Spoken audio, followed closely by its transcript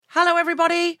Hello,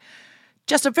 everybody.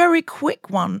 Just a very quick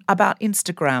one about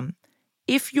Instagram.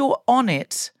 If you're on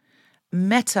it,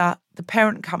 Meta, the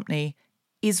parent company,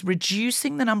 is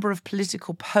reducing the number of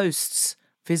political posts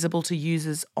visible to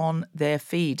users on their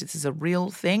feed. This is a real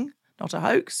thing, not a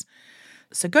hoax.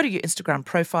 So go to your Instagram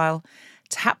profile,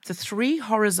 tap the 3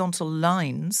 horizontal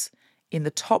lines in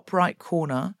the top right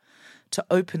corner to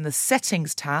open the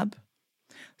Settings tab,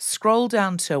 scroll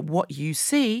down to What You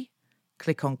See,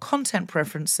 click on Content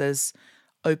Preferences,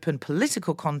 open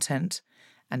Political Content,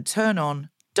 and turn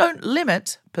on Don't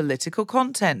Limit Political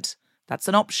Content. That's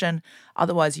an option.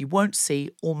 Otherwise, you won't see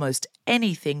almost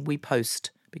anything we post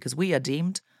because we are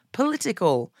deemed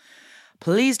political.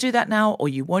 Please do that now, or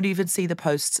you won't even see the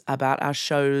posts about our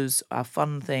shows, our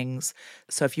fun things.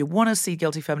 So if you want to see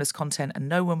Guilty Feminist content and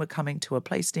know when we're coming to a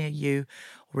place near you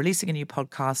or releasing a new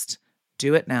podcast,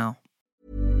 do it now.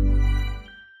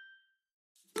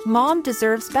 Mom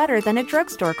deserves better than a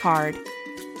drugstore card.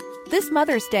 This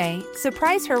Mother's Day,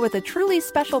 surprise her with a truly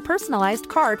special personalized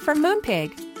card from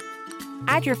Moonpig.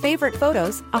 Add your favorite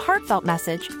photos, a heartfelt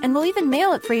message, and we'll even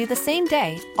mail it for you the same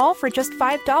day, all for just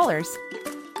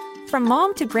 $5. From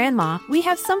mom to grandma, we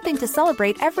have something to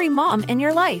celebrate every mom in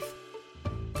your life.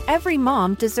 Every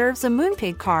mom deserves a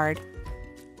Moonpig card.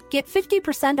 Get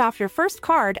 50% off your first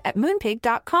card at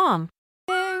moonpig.com.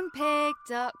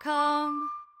 Moonpig.com.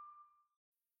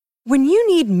 When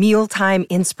you need mealtime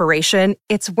inspiration,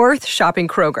 it's worth shopping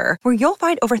Kroger, where you'll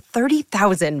find over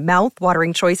 30,000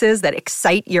 mouth-watering choices that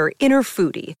excite your inner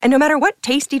foodie. And no matter what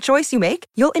tasty choice you make,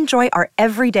 you'll enjoy our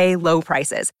everyday low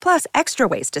prices, plus extra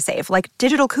ways to save, like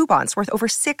digital coupons worth over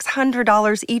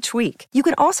 $600 each week. You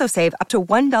can also save up to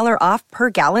 $1 off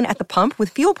per gallon at the pump with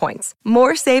fuel points.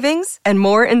 More savings and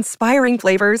more inspiring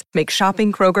flavors make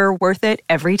shopping Kroger worth it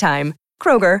every time.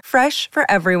 Kroger, fresh for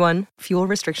everyone. Fuel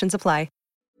restrictions apply.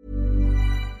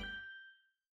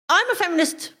 I'm a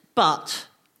feminist, but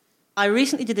I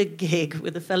recently did a gig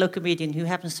with a fellow comedian who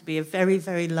happens to be a very,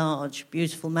 very large,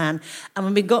 beautiful man. And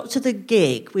when we got to the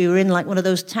gig, we were in like one of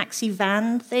those taxi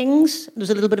van things. There was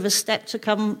a little bit of a step to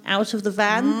come out of the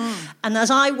van. And as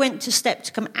I went to step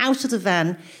to come out of the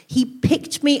van, he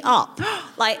picked me up,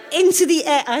 like into the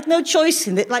air. I had no choice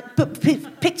in it, like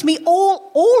picked me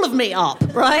all of me up,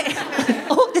 right?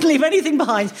 Didn't leave anything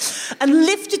behind. And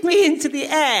lifted me into the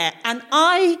air. And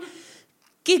I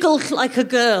giggled like a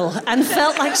girl and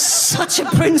felt like such a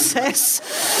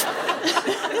princess.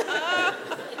 I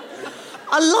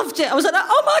loved it. I was like,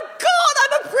 oh my God,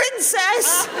 I'm a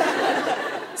princess.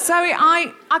 Zoe,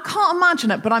 I can't imagine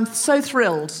it, but I'm so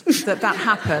thrilled that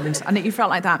happened and that you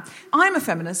felt like that. I'm a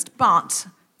feminist, but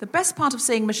the best part of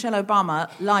seeing Michelle Obama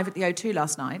live at the O2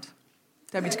 last night,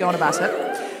 don't mean to go on about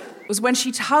it, was when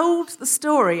she told the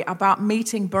story about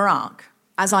meeting Barack,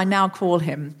 as I now call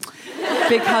him,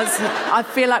 because I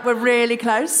feel like we're really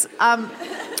close.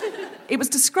 It was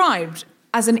described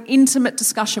as an intimate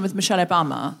discussion with Michelle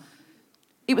Obama.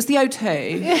 It was the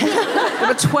O2. There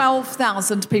were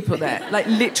 12,000 people there, like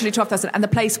literally 12,000, and the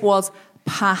place was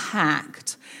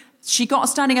packed. She got a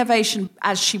standing ovation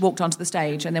as she walked onto the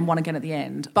stage and then one again at the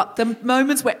end. But the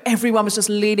moments where everyone was just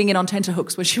leaning in on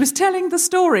tenterhooks, where she was telling the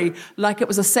story like it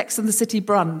was a Sex and the City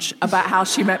brunch about how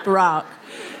she met Barack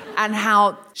and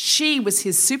how she was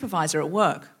his supervisor at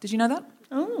work. Did you know that?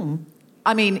 Oh.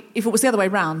 I mean, if it was the other way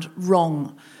round,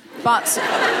 wrong. But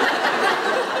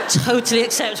totally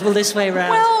acceptable this way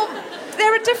round. Well,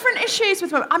 there are different issues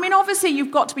with women. I mean, obviously,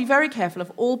 you've got to be very careful of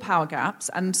all power gaps,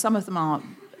 and some of them are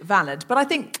valid. But I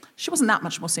think she wasn't that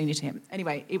much more senior to him.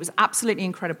 Anyway, it was absolutely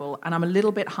incredible, and I'm a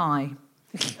little bit high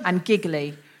and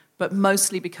giggly, but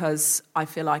mostly because I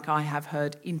feel like I have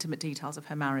heard intimate details of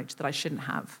her marriage that I shouldn't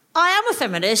have. I am a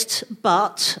feminist,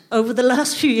 but over the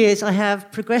last few years, I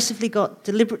have progressively got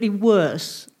deliberately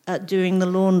worse at doing the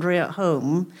laundry at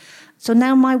home. So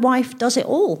now my wife does it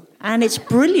all, and it's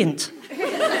brilliant.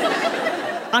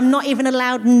 I'm not even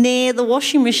allowed near the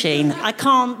washing machine. I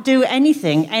can't do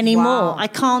anything anymore. Wow. I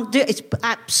can't do it. It's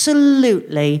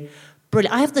absolutely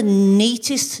brilliant. I have the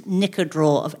neatest knicker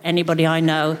drawer of anybody I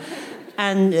know,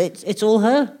 and it's all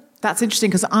her. That's interesting,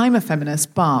 because I'm a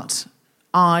feminist, but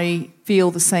I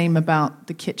feel the same about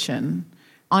the kitchen.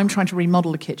 I'm trying to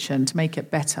remodel the kitchen to make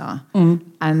it better.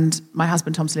 And my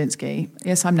husband, Tom Selinsky,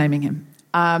 yes, I'm naming him,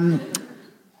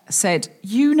 said,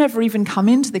 "You never even come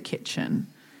into the kitchen."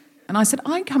 And I said,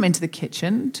 "I come into the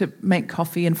kitchen to make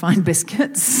coffee and find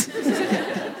biscuits."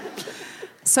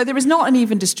 So there is not an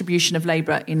even distribution of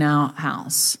labour in our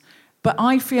house. But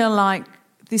I feel like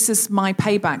this is my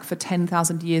payback for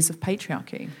 10,000 years of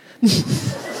patriarchy.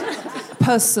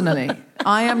 Personally,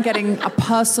 I am getting a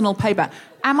personal payback.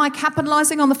 Am I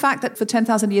capitalising on the fact that for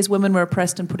 10,000 years women were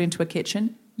oppressed and put into a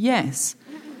kitchen? Yes.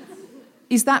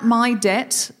 Is that my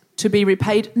debt to be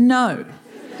repaid? No.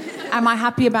 Am I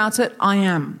happy about it? I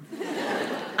am.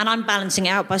 And I'm balancing it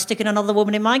out by sticking another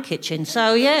woman in my kitchen.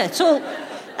 So, yeah,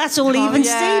 that's all even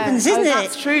Stevens, isn't it?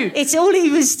 That's true. It's all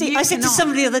even Stevens. I said to cannot.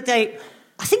 somebody the other day,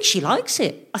 I think she likes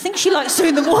it. I think she likes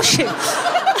doing the washing.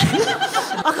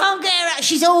 I can't get her out.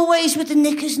 She's always with the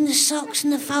knickers and the socks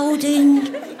and the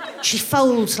folding. She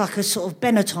folds like a sort of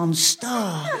Benetton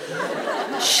star.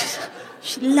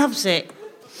 She loves it.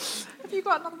 Have you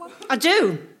got another one? I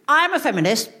do. I am a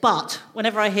feminist, but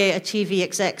whenever I hear a TV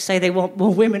exec say they want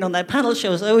more women on their panel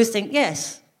shows, I always think,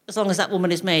 yes, as long as that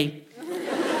woman is me.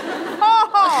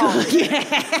 Oh!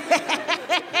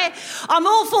 Yeah. I'm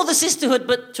all for the sisterhood,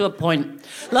 but to a point.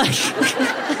 Like,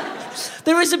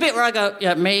 there is a bit where I go,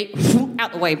 yeah, me,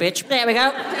 out the way, bitch. There we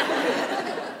go.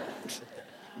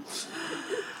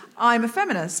 I'm a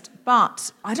feminist,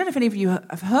 but I don't know if any of you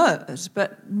have heard,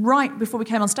 but right before we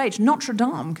came on stage, Notre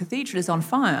Dame Cathedral is on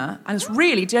fire, and it's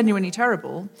really genuinely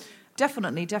terrible.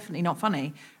 Definitely not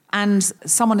funny. And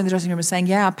someone in the dressing room was saying,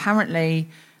 yeah, apparently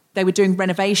they were doing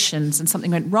renovations and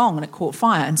something went wrong and it caught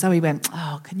fire. And Zoe went,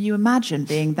 oh, can you imagine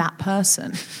being that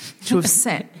person to have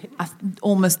set an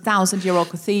almost 1,000-year-old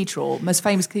cathedral, most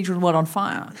famous cathedral in the world, on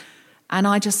fire? And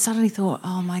I just suddenly thought,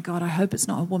 oh, my God, I hope it's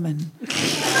not a woman.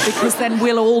 Because then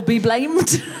we'll all be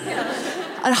blamed.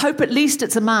 I hope at least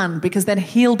it's a man, because then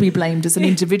he'll be blamed as an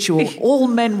individual. All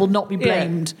men will not be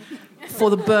blamed for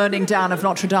the burning down of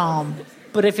Notre Dame.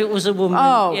 But if it was a woman...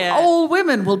 all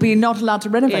women will be not allowed to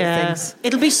renovate things.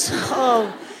 It'll be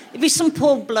some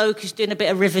poor bloke who's doing a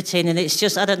bit of riveting and it's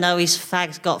just, I don't know, his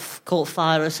fag's caught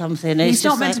fire or something. He's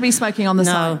not meant to be smoking on the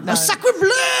side. No. Sacre bleu!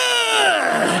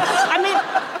 I mean,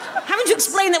 having to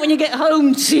explain that when you get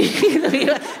home to...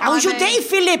 How was your day,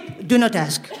 Philip? Do not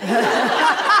ask.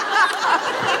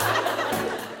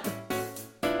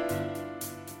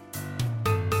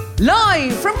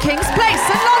 Live from King's Place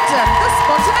in London, the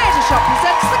Spontaneity Shop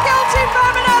presents The Guilty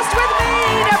Feminist with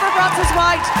me, Deborah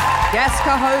Frances-White, guest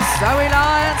co-host Zoe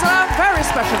Lyons, and our very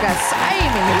special guests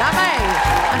Amy Lamé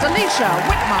and Alicia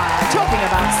Wittmeyer, talking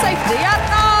about safety at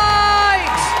night.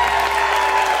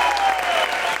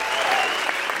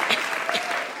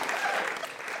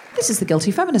 This is The Guilty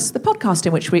Feminist, the podcast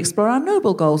in which we explore our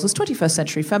noble goals as 21st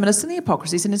century feminists and the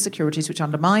hypocrisies and insecurities which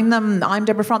undermine them. I'm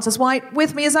Deborah Frances-White,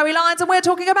 with me is Zoe Lyons, and we're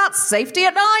talking about safety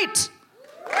at night.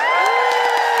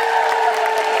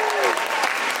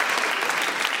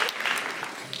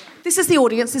 This is the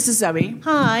audience, this is Zoe.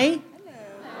 Hi.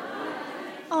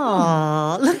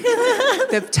 Oh, look at that.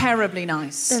 They're terribly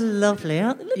nice. They're lovely,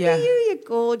 aren't they? Look at you, you're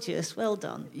gorgeous. Well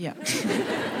done. Yeah.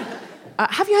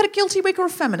 Have you had a guilty week or a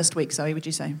feminist week, Zoe, would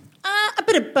you say? A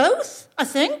bit of both, I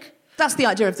think. That's the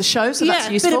idea of the show, so that's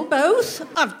useful. Yeah, a bit of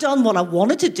both. I've done what I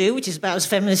wanted to do, which is about as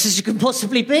feminist as you can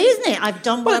possibly be, isn't it? I've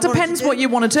done what I wanted to do. Well, it depends what you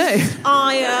want to do.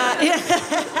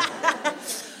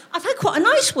 I've had quite a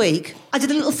nice week. I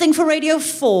did a little thing for Radio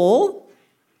 4.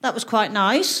 That was quite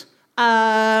nice.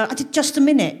 I did Just a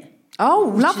Minute.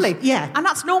 Oh, lovely. Yeah. And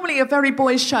that's normally a very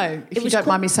boys' show, if you don't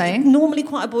mind me saying. Normally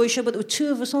quite a boys' show, but there were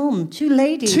two of us on. Two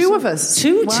ladies. Two of us?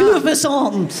 Two of us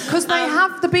on. Because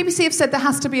the BBC have said there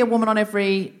has to be a woman on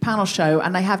every panel show,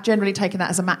 and they have generally taken that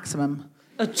as a maximum.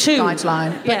 A two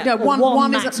guideline. Yeah. No,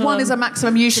 one is a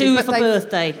maximum usually. Two for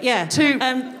birthday. Yeah. Two.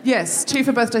 Yes, two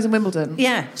for birthdays in Wimbledon.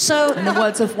 Yeah. So in the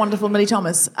words of wonderful Millie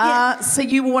Thomas. So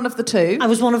you were one of the two. I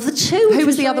was one of the two. Who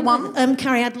was the other one?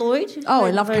 Carrie Ad Lloyd. Oh,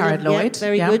 I love Carrie Ad Lloyd. Yeah,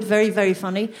 very good. Very, very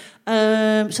funny.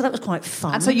 So that was quite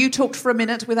fun. And so you talked for a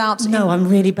minute without... No, I'm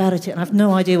really bad at it, and I've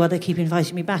no idea why they keep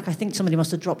inviting me back. I think somebody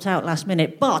must have dropped out last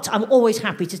minute, but I'm always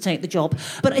happy to take the job.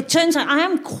 But it turns out I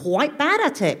am quite bad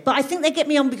at it, but I think they get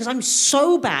me on because I'm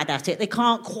so bad at it, they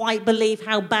can't quite believe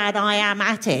how bad I am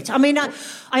at it. I mean, I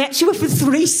actually went for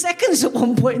 3 seconds at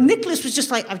one point, and Nicholas was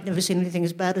just like, I've never seen anything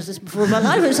as bad as this before in my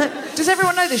life. It was like, does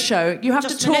everyone know this show? You have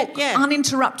to talk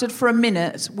uninterrupted for a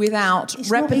minute without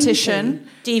repetition,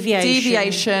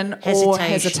 deviation or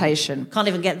hesitation. Can't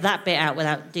even get that bit out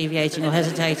without deviating or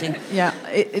hesitating. Yeah,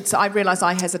 I realised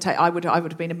I hesitate. I would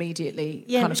have been immediately.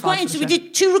 Yeah, kind it's of quite interesting. We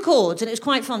did 2 records, and it was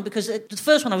quite fun because the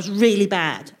first one I was really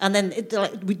bad, and then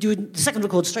we do the second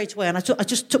record straight away. And I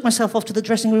just took myself off to the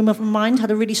dressing room of my mind,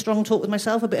 had a really strong talk with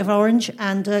myself, a bit of orange,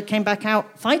 and came back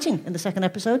out fighting in the second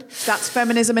episode. That's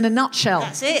feminism in a nutshell.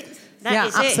 That's it. That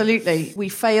is absolutely. We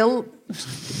fail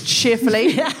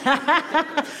cheerfully,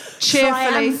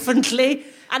 triumphantly.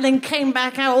 And then came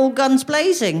back out all guns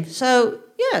blazing. So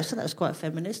that was quite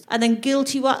feminist. And then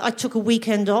guilty, I took a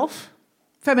weekend off.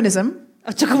 Feminism?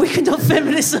 I took a weekend off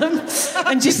feminism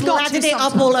and just ladded it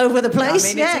up all over the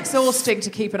place. It's exhausting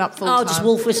to keep it up full time. Oh, just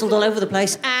wolf whistled all over the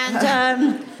place.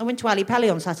 And I went to Ali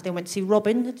Pali on Saturday and went to see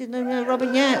Robin. I didn't know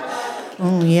Robin yet.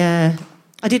 Oh, yeah.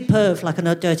 I did perv like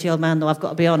a dirty old man, though, I've got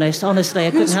to be honest. Honestly, I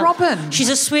couldn't Who's Robin? She's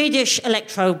a Swedish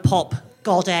electro-pop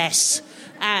goddess.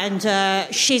 And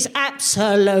she's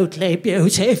absolutely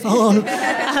beautiful.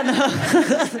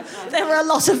 And there were a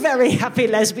lot of very happy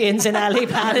lesbians in Ali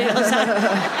Pali.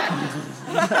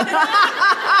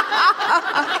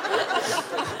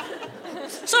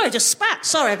 Sorry, I just spat.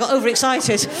 Sorry, I got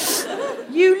overexcited.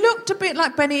 You looked a bit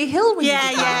like Benny Hill when you did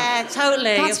that. Yeah,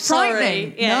 totally. That's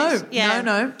frightening. Yes,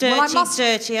 No.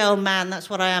 Dirty old man. That's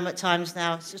what I am at times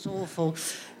now. It's just awful.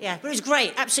 Yeah, but it's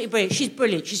great. Absolutely brilliant. She's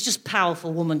brilliant. She's just a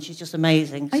powerful woman. She's just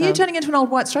amazing. Are you turning into an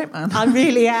old white straight man? I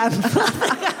really am.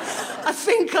 I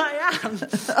think I am.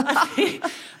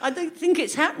 I don't think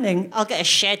it's happening. I'll get a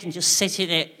shed and just sit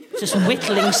in it, just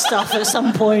whittling stuff at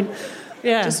some point.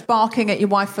 Yeah. Just barking at your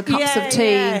wife for cups of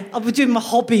tea. Yeah. I'll be doing my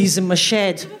hobbies in my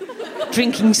shed,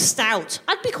 drinking stout.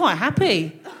 I'd be quite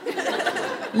happy.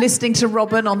 Listening to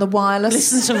Robin on the wireless.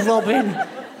 Listen to Robin.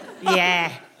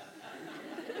 Yeah.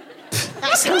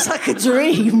 That sounds like a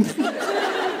dream.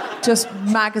 Just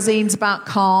magazines about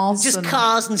cars. Just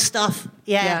cars and stuff.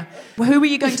 Yeah. Well, who are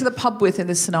you going to the pub with in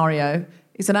this scenario?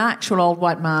 Is it an actual old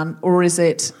white man, or is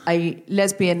it a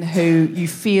lesbian who you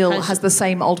feel has the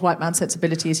same old white man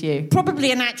sensibility as you?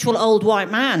 Probably an actual old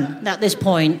white man at this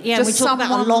point. Yeah, Just we talk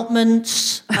about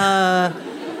allotments, our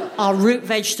root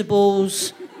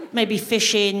vegetables, maybe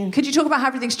fishing. Could you talk about how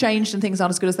everything's changed and things aren't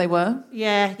as good as they were?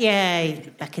 Yeah.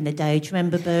 Back in the day, do you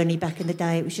remember Bernie? Back in the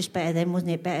day, it was just better then,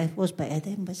 wasn't it? It was better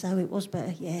then, but so it was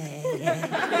better.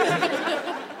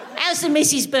 Yeah. How's the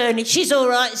Mrs. Burnett? She's all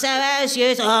right. So how's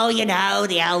yours? Oh, you know,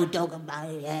 the old dog and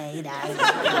bone. Yeah, you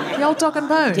know. The old dog and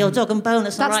bone? The old dog and bone,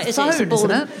 that's not right, is it? It's a ball,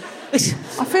 isn't it?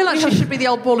 I feel like she should be the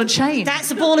old ball and chain. That's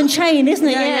the ball and chain, isn't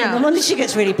it? Yeah. No wonder she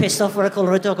gets really pissed off when I call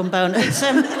her a dog and bone. It's,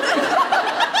 old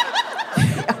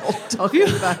dog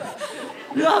and bone.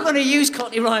 You are going to use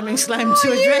Cockney rhyming slang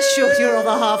to address your other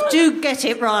half. Do get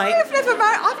it right. I've never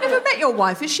met your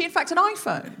wife. Is she, in fact, an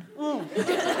iPhone?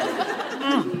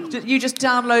 You just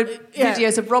download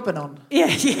videos of Robin on? Yeah.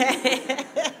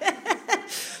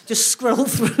 Just scroll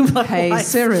through my Hey, wife.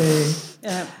 Siri.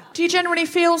 Yeah. Do you generally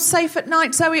feel safe at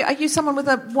night, Zoe? Are you someone with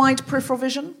a wide peripheral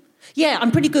vision? Yeah, I'm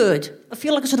pretty good. I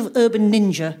feel like a sort of urban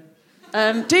ninja.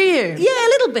 Do you? Yeah, a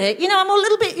little bit. You know, I'm a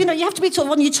little bit, you have to be sort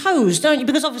of on your toes, don't you?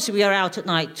 Because obviously we are out at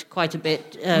night quite a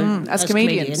bit as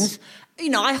comedians.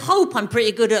 I hope I'm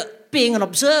pretty good at being an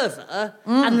observer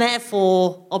and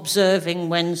therefore observing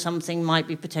when something might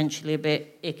be potentially a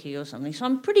bit icky or something. So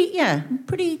I'm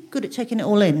pretty good at taking it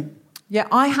all in. Yeah,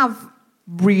 I have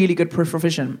really good peripheral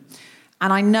vision.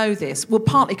 And I know this, well,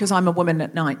 partly because I'm a woman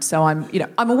at night, so I'm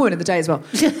a woman in the day as well.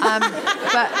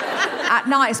 But at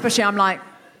night especially, I'm like,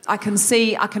 I can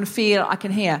see, I can feel, I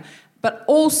can hear. But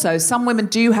also, some women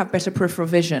do have better peripheral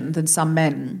vision than some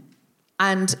men.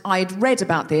 And I'd read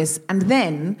about this, and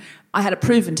then I had it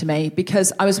proven to me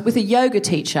because I was with a yoga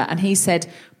teacher, and he said,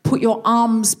 put your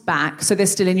arms back so they're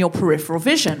still in your peripheral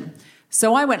vision.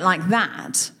 So I went like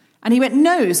that, and he went,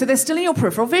 no, so they're still in your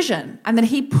peripheral vision. And then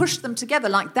he pushed them together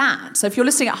like that. So if you're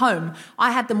listening at home,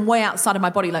 I had them way outside of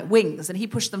my body like wings, and he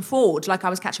pushed them forward like I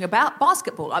was catching a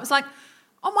basketball. I was like,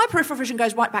 oh, my peripheral vision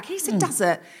goes right back. He said, does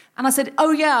it? And I said,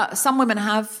 oh, yeah, some women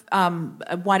have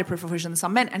a wider peripheral vision than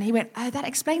some men. And he went, oh, that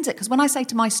explains it. Because when I say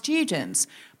to my students,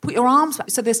 put your arms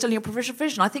back so they're still in your peripheral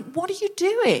vision, I think, what are you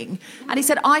doing? And he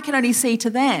said, I can only see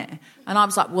to there. And I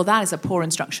was like, well, that is a poor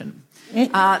instruction. He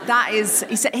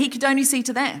said he could only see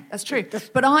to there. That's true.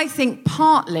 But I think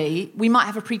partly we might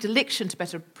have a predilection to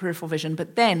better peripheral vision,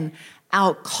 but then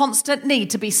our constant need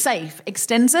to be safe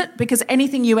extends it, because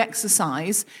anything you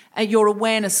exercise, your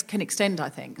awareness can extend, I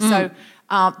think. So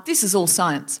this is all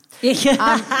science. This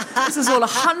is all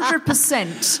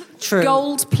 100% true.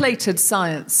 Gold-plated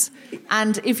science.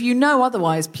 And if you know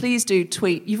otherwise, please do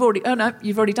tweet. You've already done it.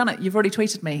 You've already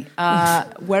tweeted me.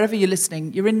 Wherever you're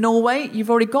listening. You're in Norway, you've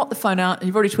already got the phone out, and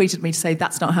you've already tweeted me to say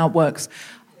that's not how it works.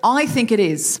 I think it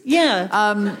is.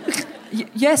 Yeah.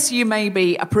 Yes, you may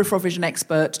be a peripheral vision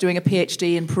expert doing a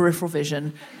PhD in peripheral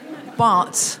vision,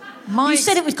 but you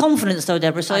said it with confidence, though,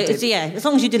 Deborah. So as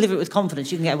long as you deliver it with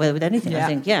confidence, you can get away with anything. I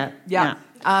think. Yeah.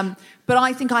 But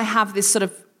I think I have this sort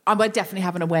of. I definitely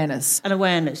have an awareness. An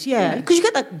awareness, yeah. Because you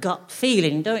get that gut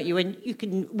feeling, don't you? When you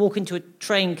can walk into a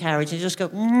train carriage and just go,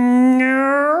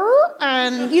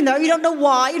 and you don't know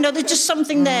why. There's just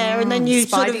something there, and then you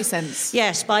Spidey sense.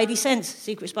 Yeah, Spidey sense,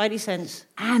 secret Spidey sense.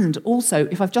 And also,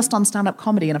 if I've just done stand-up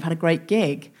comedy and I've had a great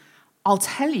gig, I'll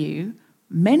tell you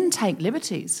Men take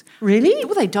liberties. Really?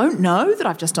 Well, they don't know that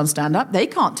I've just done stand-up. They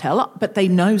can't tell, but they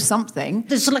know something.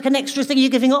 There's like an extra thing you're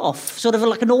giving off, sort of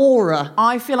like an aura.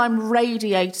 I feel I'm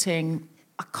radiating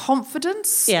a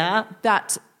confidence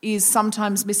that is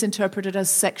sometimes misinterpreted as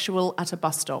sexual at a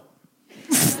bus stop.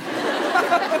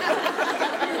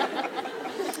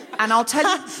 And I'll tell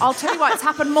you why it's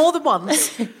happened more than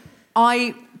once.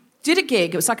 I did a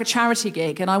gig, it was like a charity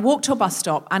gig, and I walked to a bus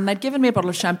stop and they'd given me a bottle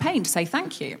of champagne to say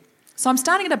thank you. So I'm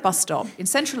standing at a bus stop in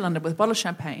central London with a bottle of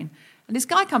champagne, and this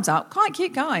guy comes up, quite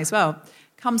cute guy as well,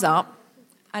 comes up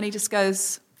and he just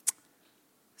goes,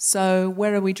 "So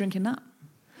where are we drinking that?"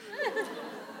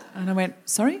 And I went,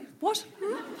 "Sorry, what?"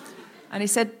 And he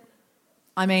said,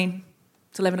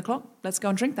 "It's 11 o'clock, let's go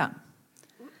and drink that.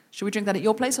 Should we drink that at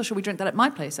your place or should we drink that at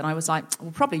my place?" And I was like, "Well,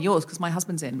 probably yours because my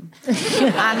husband's in."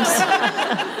 And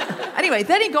anyway,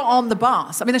 then he got on the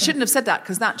bus. I mean, I shouldn't have said that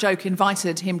because that joke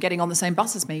invited him getting on the same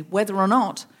bus as me. Whether or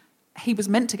not he was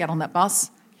meant to get on that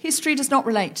bus, history does not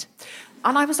relate.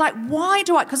 And I was like, why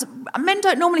do I... Because men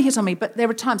don't normally hit on me, but there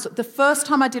were times... The first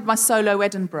time I did my solo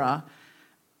Edinburgh,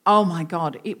 oh, my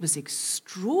God, it was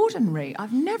extraordinary.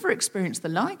 I've never experienced the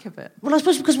like of it. Well, I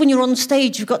suppose because when you're on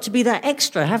stage, you've got to be that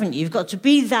extra, haven't you? You've got to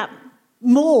be that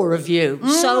more of you.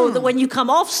 So that when you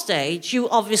come off stage, you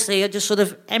obviously are just sort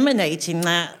of emanating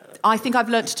that. I think I've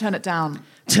learnt to turn it down.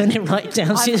 Turn it right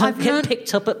down so you don't get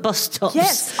picked up at bus stops.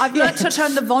 Yes, I've learnt to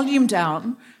turn the volume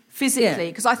down physically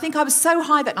because I think I was so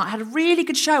high that night. I had a really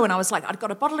good show and I was like, I'd got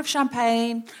a bottle of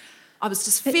champagne. I was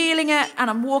just feeling it and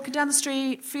I'm walking down the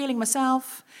street, feeling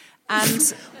myself.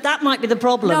 And that might be the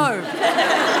problem. No.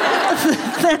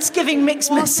 That's giving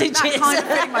mixed messages. That kind of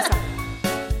feeling myself.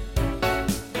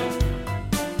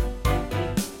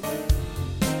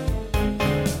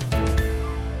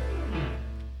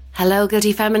 Hello,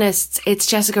 Guilty Feminists. It's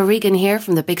Jessica Regan here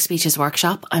from the Big Speeches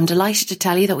Workshop. I'm delighted to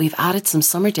tell you that we've added some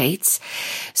summer dates.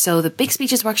 So the Big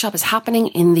Speeches Workshop is happening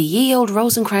in the ye old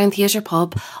Rose and Crown Theatre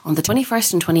Pub on the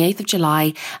 21st and 28th of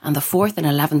July and the 4th and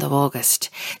 11th of August.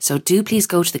 So do please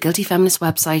go to the Guilty Feminist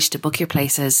website to book your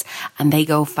places, and they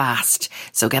go fast.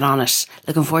 So get on it.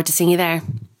 Looking forward to seeing you there.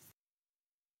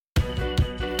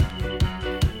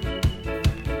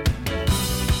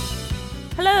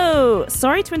 Hello!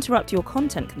 Sorry to interrupt your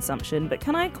content consumption, but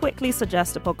can I quickly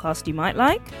suggest a podcast you might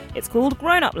like? It's called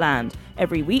Grown Up Land.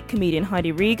 Every week, comedian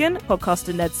Heidi Regan,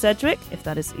 podcaster Ned Sedgwick, if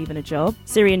that is even a job,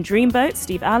 Syrian Dreamboat,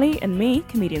 Steve Alley, and me,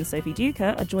 comedian Sophie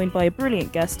Duker, are joined by a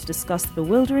brilliant guest to discuss the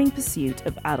bewildering pursuit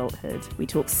of adulthood. We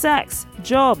talk sex,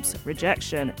 jobs,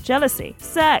 rejection, jealousy,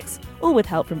 sex, all with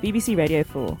help from BBC Radio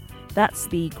 4. That's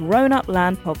the Grown Up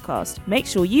Land podcast. Make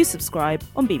sure you subscribe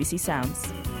on BBC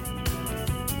Sounds.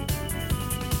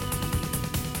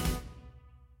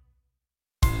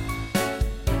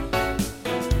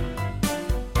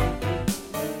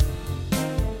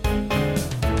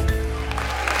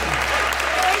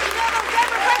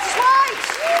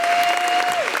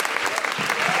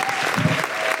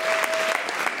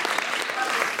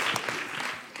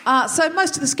 So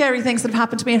most of the scary things that have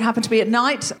happened to me at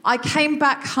night. I came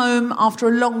back home after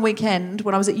a long weekend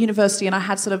when I was at university and I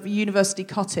had sort of a university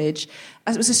cottage.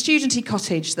 It was a studenty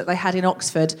cottage that they had in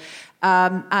Oxford.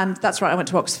 And that's right, I went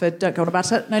to Oxford. Don't go on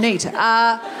about it. No need.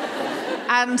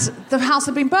 And the house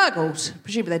had been burgled.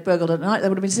 Presumably they'd burgled at night. They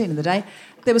would have been seen in the day.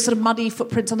 There were sort of muddy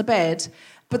footprints on the bed.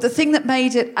 But the thing that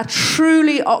made it a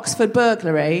truly Oxford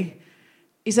burglary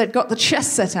is they'd got the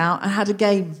chess set out and had a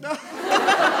game.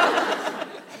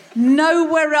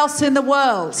 Nowhere else in the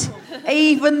world,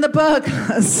 even the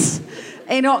burglars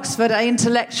in Oxford are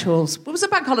intellectuals. It was a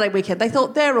bank holiday weekend. They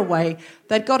thought they're away.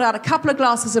 They'd got out a couple of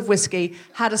glasses of whiskey,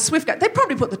 had a swift go. They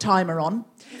probably put the timer on.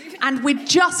 And we'd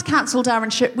just cancelled our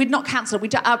insurance. We'd not cancelled.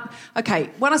 Okay,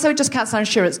 when I say we just cancelled our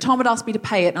insurance, Tom had asked me to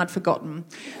pay it and I'd forgotten.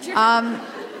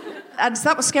 And so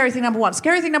that was scary thing number one.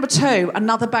 Scary thing number two,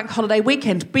 another bank holiday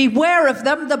weekend. Beware of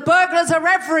them. The burglars are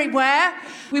everywhere.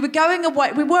 We were going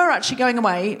away. We were actually going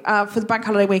away for the bank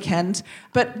holiday weekend,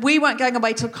 but we weren't going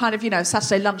away till kind of,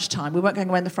 Saturday lunchtime. We weren't going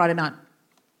away on the Friday night.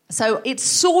 So it's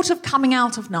sort of coming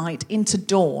out of night into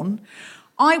dawn.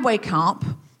 I wake up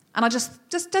and I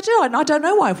I don't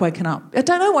know why I've woken up. I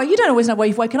don't know why. You don't always know why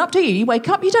you've woken up, do you? You wake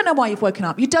up, you don't know why you've woken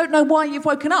up. You don't know why you've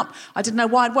woken up. I didn't know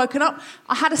why I'd woken up.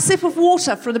 I had a sip of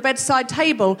water from the bedside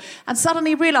table and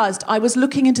suddenly realised I was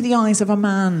looking into the eyes of a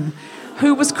man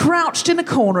who was crouched in a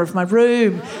corner of my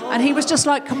room, and he was just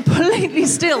like completely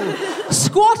still,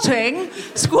 squatting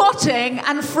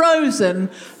and frozen,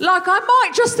 like I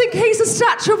might just think he's a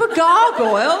statue of a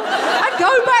gargoyle and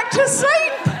go back to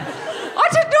sleep. I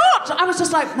did not. I was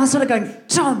just like, I started going,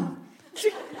 Tom,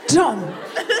 Tom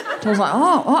was like,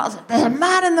 oh, what? There's a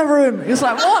man in the room. He was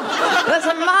like, what? There's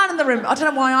a man in the room. I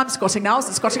don't know why I'm squatting now. I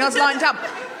wasn't squatting, I was lying down.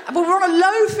 But we were on a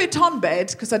low futon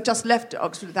bed, because I'd just left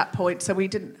Oxford at that point, so we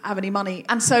didn't have any money.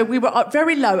 And so we were up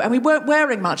very low, and we weren't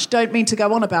wearing much. Don't mean to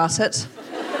go on about it.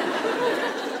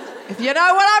 If you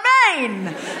know what I mean.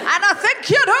 And I think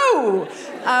you do.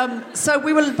 So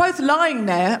we were both lying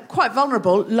there, quite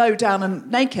vulnerable, low down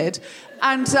and naked.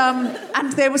 And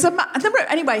there was a man.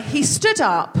 Anyway, he stood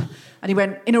up and he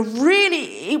went in a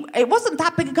really... It wasn't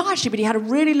that big a guy, actually, but he had a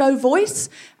really low voice.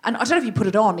 And I don't know if he put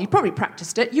it on. He probably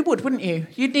practiced it. You would, wouldn't you?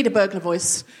 You'd need a burglar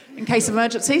voice in case of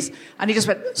emergencies. And he just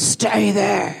went, stay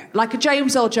there. Like a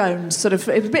James Earl Jones, sort of...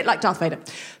 It was a bit like Darth Vader.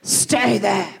 Stay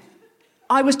there.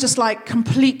 I was just, like,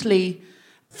 completely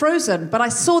frozen. But I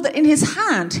saw that in his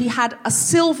hand he had a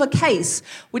silver case,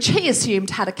 which he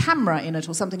assumed had a camera in it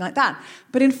or something like that.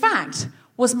 But in fact,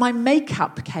 was my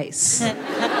makeup case.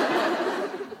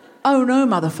 Oh, no,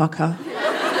 motherfucker.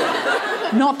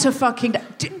 Not to fucking...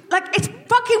 Like, it's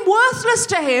fucking worthless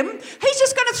to him. He's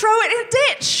just going to throw it in a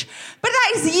ditch. But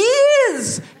that is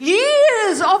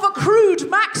years of accrued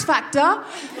Max Factor. A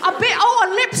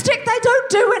lipstick they don't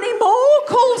do anymore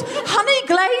called Honey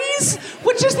Glaze,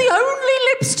 which is the only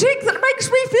lipstick that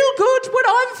makes me feel good when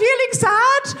I'm feeling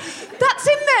sad. That's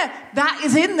in there. That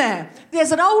is in there.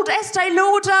 There's an old Estee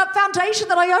Lauder foundation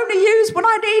that I only use when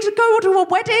I need to go to a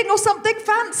wedding or something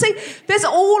fancy. There's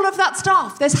all of that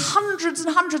stuff. There's hundreds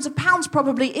and hundreds of pounds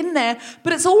probably in there,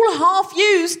 but it's all half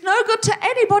used, no good to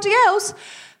anybody else.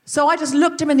 So I just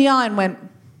looked him in the eye and went,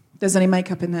 there's any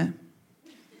makeup in there?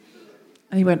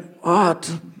 And he went,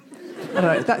 what? I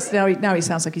don't know, now he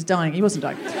sounds like he's dying. He wasn't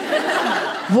dying.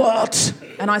 What?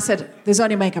 And I said, there's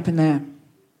only makeup in there.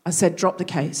 I said, drop the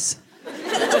case.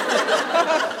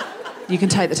 You can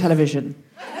take the television.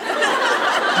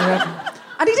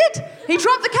 And he did. He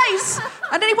dropped the case,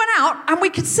 and then he went out, and we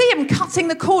could see him cutting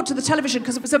the cord to the television,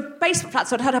 because it was a basement flat,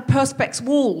 so it had a perspex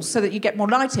wall so that you get more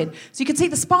light in. So you could see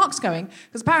the sparks going,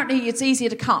 because apparently it's easier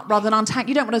to cut rather than untangle.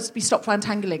 You don't want to be stopped by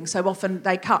untangling, so often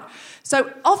they cut.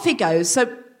 So off he goes.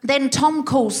 So then Tom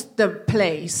calls the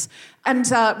police, and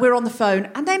we're on the phone,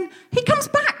 and then he comes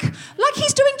back like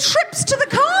he's doing trips to the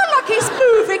car, like he's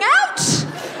moving out.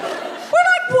 We're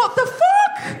like, what the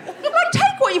fuck? Like,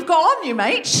 take what you've got on you,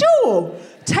 mate, sure.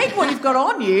 Take what you've got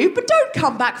on you, but don't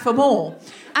come back for more.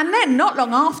 And then, not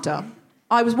long after,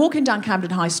 I was walking down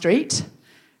Camden High Street,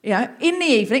 in the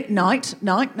evening, night,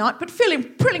 but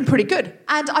feeling pretty good.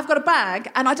 And I've got a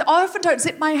bag, and I often don't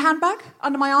zip my handbag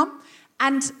under my arm,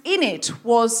 and in it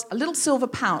was a little silver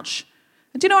pouch.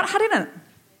 And do you know what it had in it?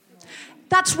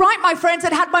 That's right, my friends,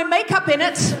 it had my makeup in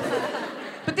it.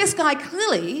 But this guy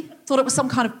clearly thought it was some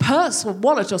kind of purse or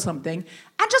wallet or something,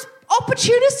 and just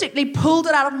opportunistically pulled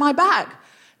it out of my bag.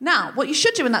 Now, what you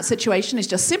should do in that situation is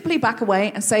just simply back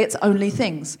away and say it's only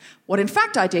things. What, in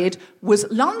fact, I did was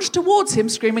lunge towards him,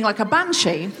 screaming like a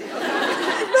banshee.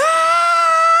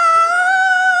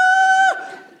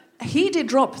 He did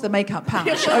drop the makeup pouch.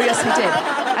 Oh, yes, he did.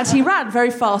 And he ran very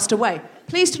fast away.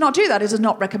 Please do not do that. It is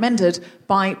not recommended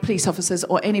by police officers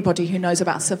or anybody who knows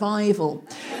about survival.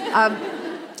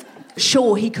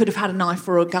 Sure, he could have had a knife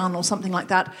or a gun or something like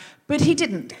that, but he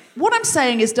didn't. What I'm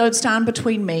saying is don't stand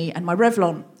between me and my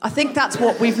Revlon. I think that's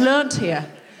what we've learnt here.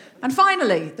 And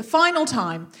finally, the final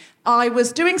time, I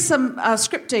was doing some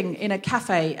scripting in a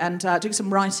cafe and doing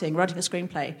some writing a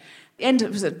screenplay.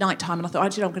 It was at night time, and I thought, I'm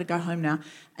going to go home now.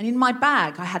 And in my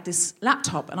bag, I had this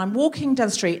laptop, and I'm walking down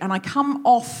the street, and I come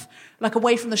off, like,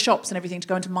 away from the shops and everything to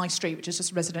go into my street, which is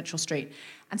just a residential street.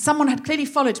 And someone had clearly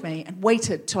followed me and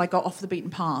waited till I got off the beaten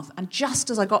path. And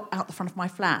just as I got out the front of my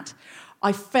flat,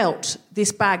 I felt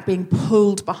this bag being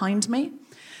pulled behind me.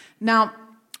 Now,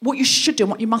 what you should do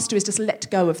and what you must do is just let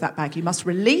go of that bag. You must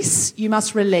release.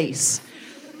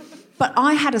 But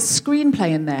I had a screenplay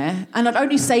in there, and I'd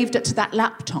only saved it to that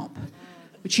laptop,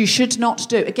 which you should not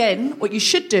do. Again, what you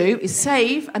should do is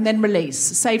save and then release.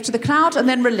 Save to the cloud and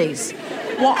then release.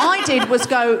 What I did was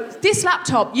go, this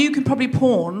laptop you can probably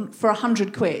pawn for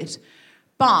 £100,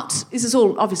 but this is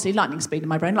all obviously lightning speed in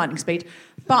my brain,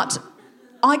 but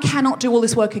I cannot do all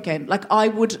this work again. Like, I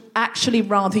would actually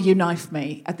rather you knife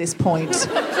me at this point.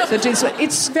 So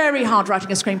it's very hard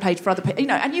writing a screenplay for other people,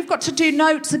 and you've got to do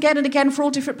notes again and again for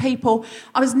all different people.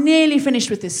 I was nearly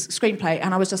finished with this screenplay,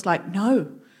 and I was just like,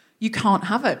 no, you can't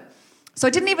have it. So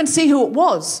I didn't even see who it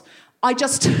was. I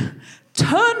just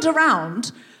turned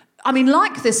around. I mean,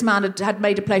 like this man had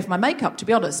made a play for my makeup, to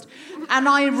be honest. And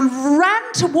I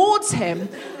ran towards him,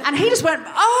 and he just went,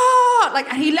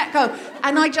 and he let go.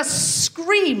 And I just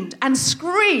screamed. And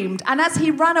as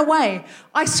he ran away,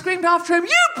 I screamed after him,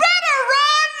 you better run!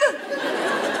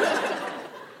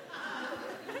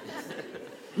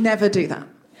 Never do that.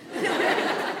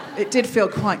 It did feel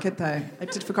quite good, though.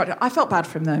 It did feel quite good. I felt bad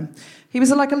for him, though. He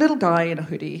was like a little guy in a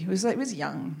hoodie. He was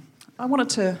young. I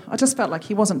just felt like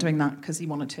he wasn't doing that because he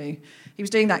wanted to. He was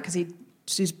doing that because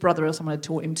his brother or someone had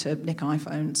taught him to nick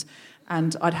iPhones,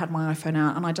 and I'd had my iPhone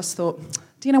out, and I just thought,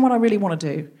 do you know what I really want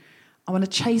to do? I want to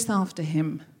chase after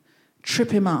him, trip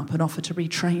him up, and offer to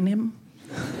retrain him.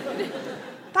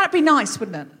 That'd be nice,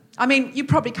 wouldn't it? I mean, you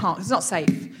probably can't, 'cause it's not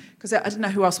safe, because I didn't know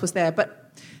who else was there, but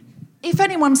if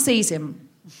anyone sees him,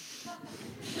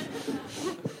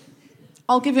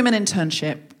 I'll give him an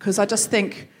internship, because I just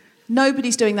think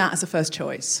nobody's doing that as a first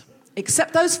choice,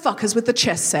 except those fuckers with the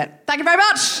chess set. Thank you very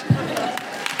much.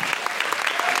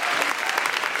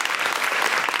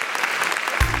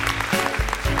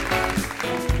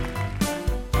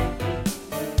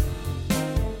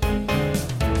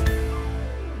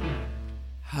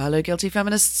 Hello, Guilty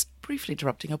Feminists. Briefly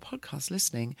interrupting your podcast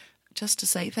listening, just to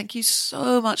say thank you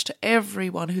so much to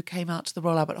everyone who came out to the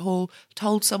Royal Albert Hall,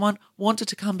 told someone, wanted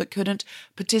to come but couldn't,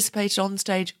 participated on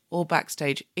stage or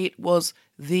backstage. It was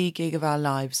the gig of our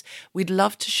lives. We'd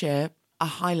love to share our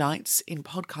highlights in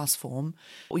podcast form.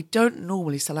 We don't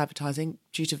normally sell advertising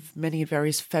due to many and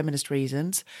various feminist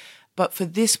reasons, but for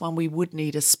this one, we would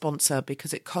need a sponsor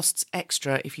because it costs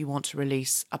extra if you want to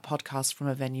release a podcast from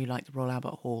a venue like the Royal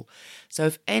Albert Hall. So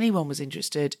if anyone was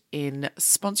interested in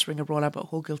sponsoring a Royal Albert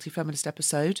Hall Guilty Feminist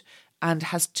episode and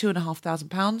has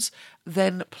 £2,500,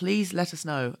 then please let us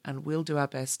know and we'll do our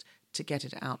best to get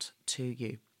it out to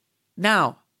you.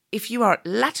 Now, if you are at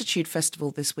Latitude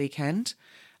Festival this weekend,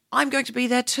 I'm going to be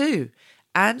there too.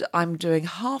 And I'm doing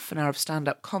half an hour of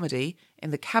stand-up comedy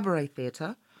in the Cabaret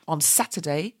Theatre on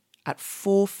Saturday at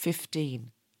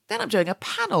 4:15. Then I'm doing a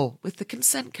panel with the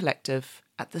Consent Collective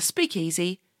at the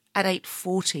Speakeasy at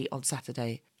 8:40 on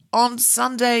Saturday. On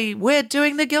Sunday, we're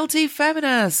doing The Guilty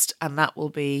Feminist, and that will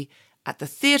be at the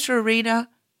Theatre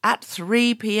Arena at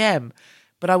 3 p.m.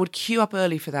 But I would queue up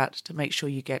early for that to make sure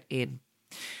you get in.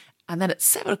 And then at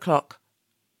 7 o'clock,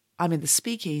 I'm in the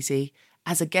Speakeasy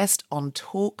as a guest on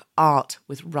Talk Art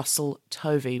with Russell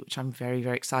Tovey, which I'm very,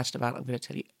 very excited about. I'm going to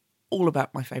tell you all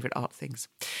about my favourite art things.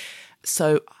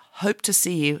 So hope to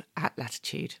see you at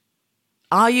Latitude.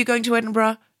 Are you going to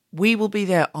Edinburgh? We will be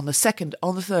there on the 2nd,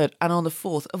 on the 3rd and on the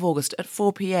 4th of August at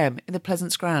 4 p.m. in the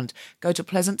Pleasance Grand. Go to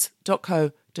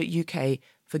pleasance.co.uk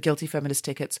for Guilty Feminist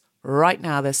tickets. Right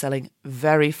now they're selling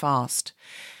very fast.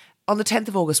 On the 10th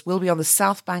of August, we'll be on the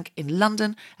South Bank in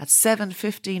London at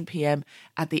 7:15 p.m.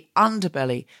 at the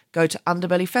Underbelly. Go to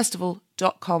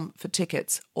underbellyfestival.com for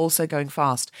tickets, also going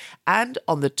fast. And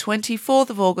on the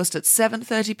 24th of August at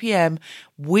 7:30 p.m,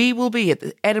 we will be at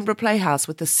the Edinburgh Playhouse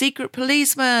with The Secret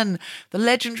Policeman, the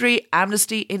legendary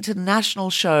Amnesty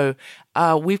International show.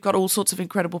 We've got all sorts of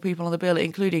incredible people on the bill,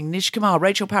 including Nish Kumar,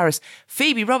 Rachel Parris,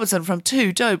 Phoebe Robertson from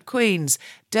Two Dope Queens,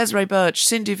 Desiree Birch,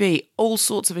 Cindy V, all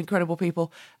sorts of incredible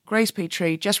people. Grace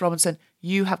Petrie, Jess Robinson.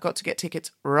 You have got to get tickets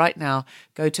right now.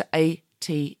 Go to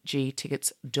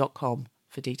atgtickets.com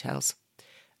for details.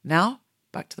 Now,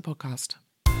 back to the podcast.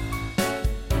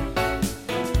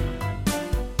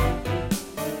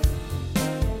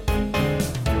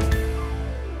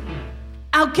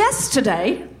 Our guests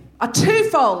today are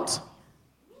twofold.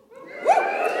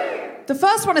 The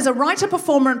first one is a writer,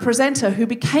 performer and presenter who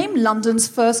became London's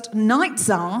first night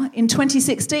czar in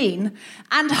 2016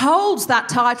 and holds that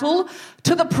title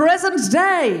to the present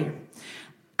day.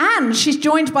 And she's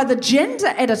joined by the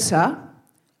gender editor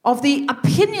of the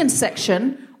opinion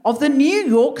section of the New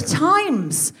York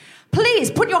Times.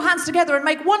 Please put your hands together and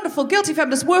make wonderful Guilty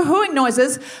Feminist woohooing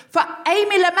noises for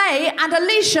Amy Lamé and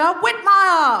Alicia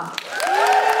Wittmeyer.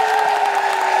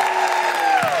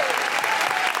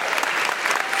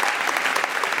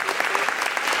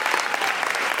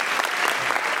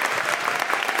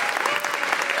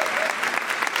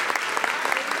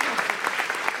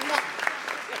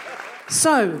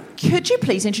 So, could you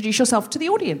please introduce yourself to the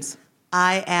audience?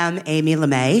 I am Amy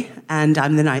Lamé, and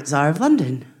I'm the Night Czar of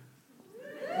London.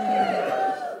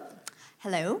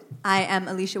 Hello, I am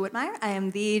Alicia Wittmeyer. I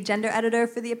am the gender editor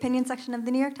for the opinion section of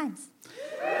the New York Times.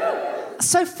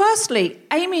 So, firstly,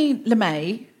 Amy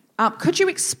Lamé, could you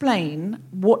explain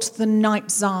what the Night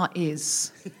Czar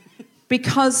is?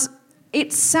 Because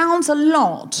it sounds a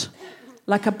lot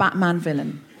like a Batman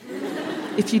villain.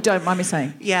 If you don't mind me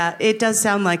saying. Yeah, it does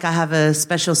sound like I have a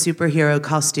special superhero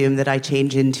costume that I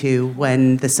change into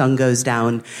when the sun goes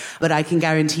down. But I can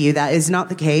guarantee you that is not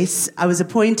the case. I was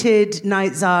appointed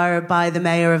Night Czar by the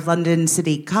Mayor of London,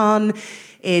 Sadiq Khan,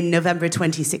 in November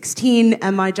 2016.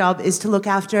 And my job is to look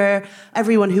after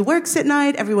everyone who works at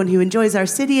night, everyone who enjoys our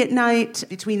city at night,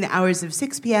 between the hours of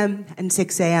 6 p.m. and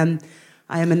 6 a.m.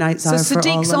 I am a night czar So for all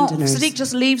Sadiq's off. Londoners. Sadiq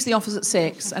just leaves the office at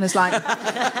 6 and is like,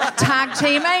 tag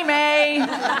team Amy.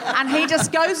 And he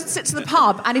just goes and sits at the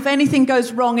pub. And if anything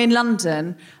goes wrong in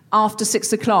London after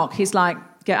 6 o'clock, he's like,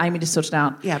 get Amy to sort it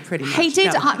out. Yeah, pretty much. He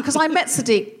did, No. because I met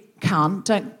Sadiq Khan,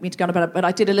 don't mean to go on about it, but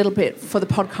I did a little bit for the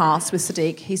podcast with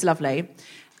Sadiq. He's lovely.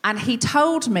 And he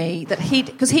told me that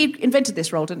because he invented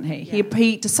this role, didn't he? Yeah.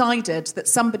 He decided that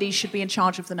somebody should be in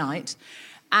charge of the night.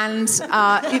 And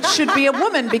it should be a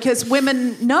woman because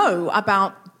women know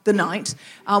about the night.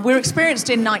 We're experienced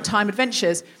in nighttime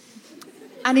adventures.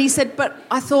 And he said, but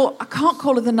I thought, I can't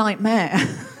call her the nightmare. And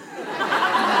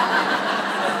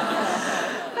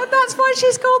that's why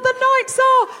she's called the Night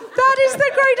Czar. That is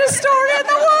the greatest story in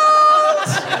the world.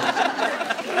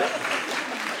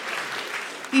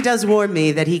 He does warn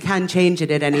me that he can change it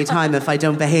at any time if I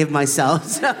don't behave myself.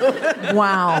 So.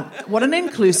 Wow, what an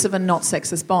inclusive and not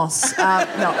sexist boss.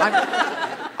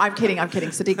 I'm kidding.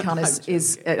 Sadiq Khan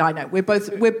is I know we're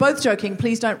both joking.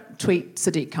 Please don't tweet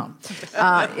Sadiq Khan.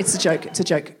 It's a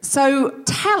joke. So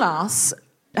tell us,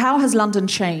 how has London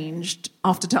changed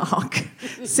after dark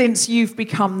since you've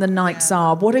become the night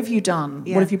czar? What have you done?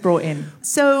 Yeah. What have you brought in?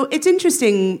 So it's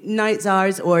interesting, night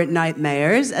czars or night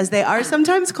mayors, as they are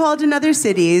sometimes called in other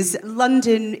cities.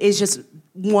 London is just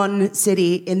one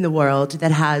city in the world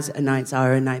that has a night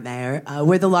czar or a night mayor.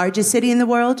 We're the largest city in the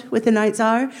world with a night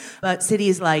czar, but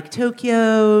cities like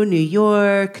Tokyo, New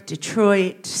York,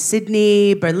 Detroit,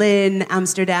 Sydney, Berlin,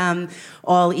 Amsterdam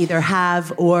all either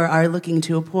have or are looking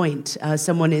to appoint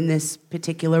someone in this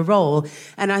particular role.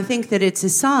 And I think that it's a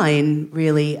sign,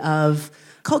 really, of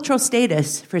cultural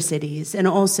status for cities and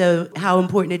also how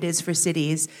important it is for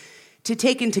cities to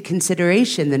take into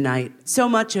consideration the night. So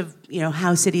much of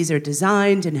how cities are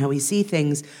designed and how we see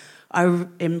things are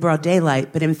in broad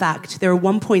daylight, but in fact, there are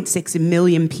 1.6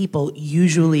 million people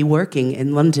usually working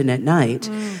in London at night.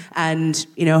 And,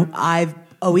 I've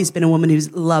always been a woman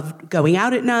who's loved going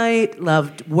out at night,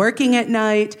 loved working at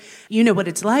night. You know what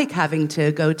it's like having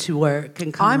to go to work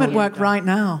and come I'm home. at work right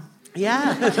now.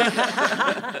 Yeah.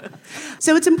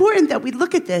 So it's important that we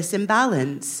look at this in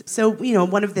balance. So,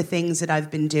 one of the things that I've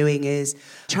been doing is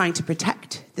trying to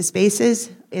protect the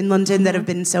spaces in London that have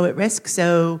been so at risk.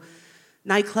 So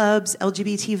nightclubs,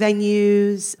 LGBT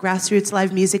venues, grassroots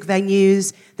live music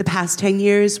venues. The past 10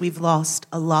 years, we've lost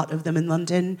a lot of them in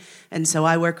London. And so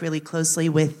I work really closely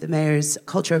with the Mayor's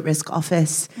Culture at Risk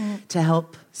office to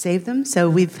help save them. So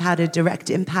we've had a direct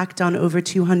impact on over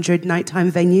 200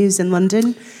 nighttime venues in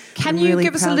London. Can you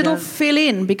give us a little fill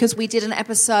in? Because we did an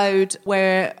episode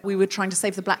where we were trying to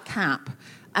save the Black Cap,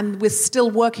 and we're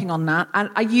still working on that. And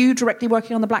are you directly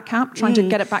working on the Black Cap, trying to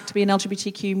get it back to be an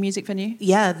LGBTQ music venue?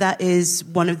 Yeah, that is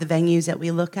one of the venues that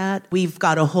we look at. We've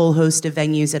got a whole host of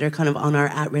venues that are kind of on our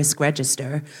at-risk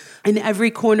register in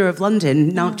every corner of London,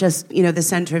 not just, the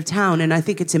centre of town. And I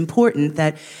think it's important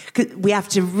that we have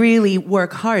to really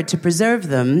work hard to preserve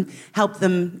them, help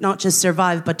them not just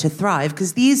survive, but to thrive,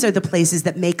 because these are the places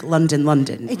that make London,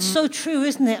 London. It's so true,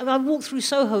 isn't it? I walk through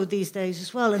Soho these days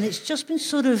as well, and it's just been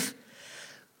sort of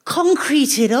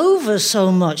concreted over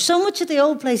so much. So much of the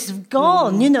old places have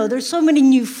gone. There's so many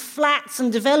new flats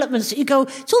and developments that you go,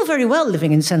 it's all very well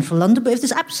living in central London, but if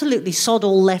there's absolutely sod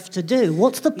all left to do,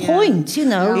 what's the point,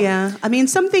 Yeah. I mean,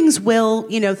 some things will,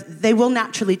 they will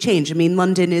naturally change. I mean,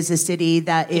 London is a city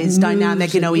that is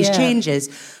dynamic and always changes.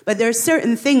 But there are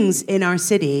certain things in our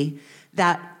city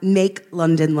that make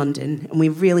London, London. And we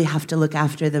really have to look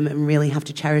after them and really have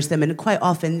to cherish them. And quite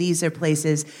often, these are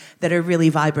places that are really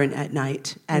vibrant at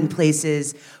night and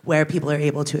places where people are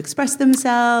able to express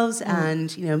themselves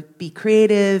and, be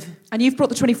creative. And you've brought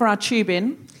the 24-hour tube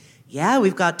in. Yeah,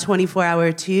 we've got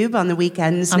 24-hour tube on the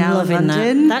weekends now in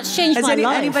London. That's changed my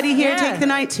life. Anybody here take the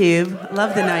night tube?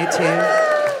 Love the night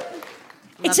tube.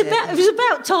 It was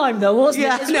about time, though, wasn't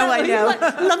it? I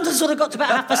know. London sort of got to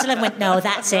about 11:30, went, no,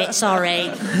 that's it, sorry.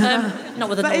 Not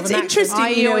with a But northern it's accent. interesting.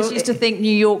 I always used to think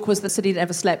New York was the city that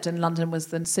never slept and London was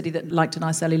the city that liked a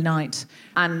nice early night.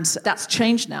 And that's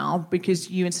changed now because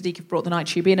you and Sadiq have brought the night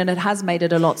tube in, and it has made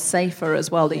it a lot safer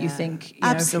as well, that you think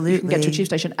absolutely you can get to a tube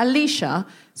station. Alicia,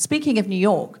 speaking of New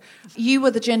York, you were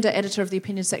the gender editor of the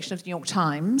opinion section of the New York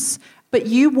Times, but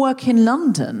you work in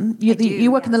London.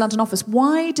 You work in the London office.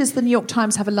 Why does the New York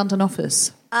Times have a London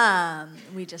office?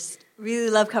 We just really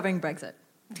love covering Brexit.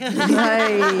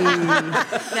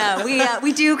 No,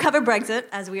 we do cover Brexit,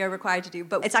 as we are required to do,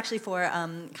 but it's actually for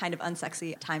kind of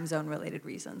unsexy time zone related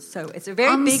reasons. So it's a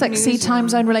very big unsexy time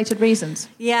zone related reasons.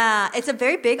 Yeah, it's a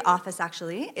very big office,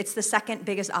 actually. It's the second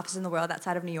biggest office in the world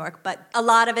outside of New York, but a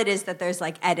lot of it is that there's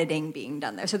like editing being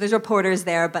done there. So there's reporters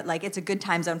there, but like it's a good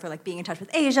time zone for like being in touch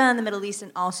with Asia and the Middle East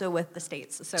and also with the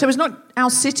States. So it's not our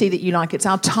city that you like, it's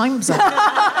our time zone.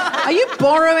 Are you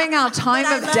borrowing our time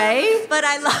of day? But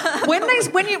I love...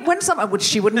 When someone...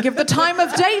 She wouldn't give the time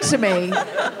of day to me.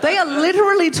 They are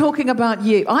literally talking about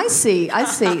you. I see.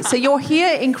 So you're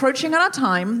here encroaching on our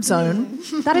time zone.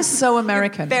 That is so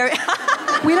American.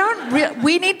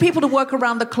 We need people to work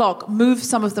around the clock, move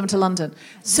some of them to London.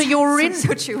 So you're in...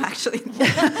 So true, actually.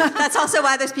 That's also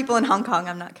why there's people in Hong Kong,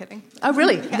 I'm not kidding. Oh,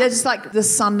 really? Yeah. There's like the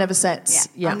sun never sets.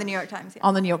 Yeah, on the New York Times. Yeah.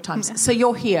 On the New York Times. So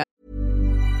you're here.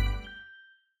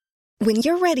 When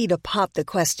you're ready to pop the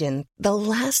question, the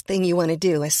last thing you want to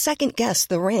do is second-guess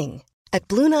the ring. At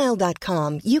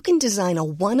BlueNile.com, you can design a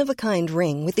one-of-a-kind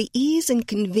ring with the ease and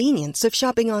convenience of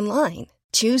shopping online.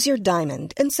 Choose your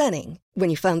diamond and setting. When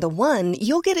you find the one,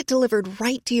 you'll get it delivered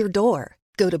right to your door.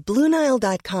 Go to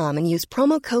BlueNile.com and use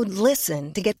promo code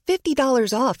LISTEN to get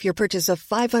 $50 off your purchase of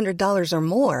 $500 or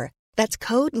more. That's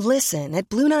code LISTEN at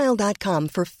BlueNile.com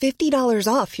for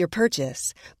 $50 off your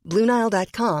purchase.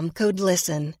 BlueNile.com, code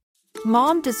LISTEN.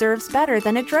 Mom deserves better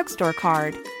than a drugstore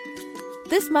card.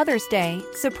 This Mother's Day,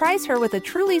 surprise her with a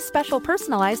truly special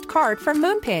personalized card from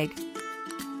Moonpig.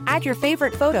 Add your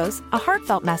favorite photos, a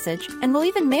heartfelt message, and we'll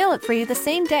even mail it for you the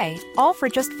same day, all for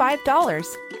just $5.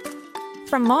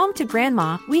 From mom to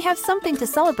grandma, we have something to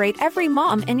celebrate every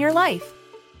mom in your life.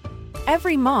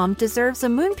 Every mom deserves a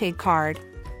Moonpig card.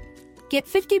 Get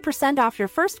 50% off your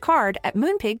first card at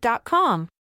moonpig.com.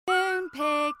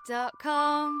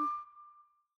 Moonpig.com.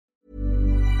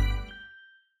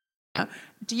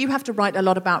 Do you have to write a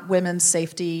lot about women's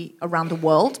safety around the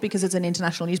world? Because it's an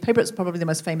international newspaper. It's probably the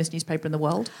most famous newspaper in the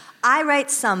world. I write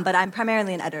some, but I'm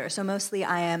primarily an editor, so mostly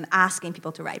I am asking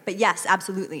people to write. But yes,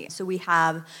 absolutely. So we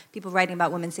have people writing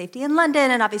about women's safety in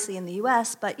London and obviously in the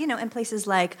US, but, you know, in places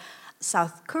like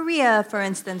South Korea, for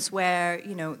instance, where,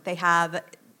 you know, they have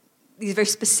these very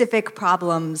specific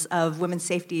problems of women's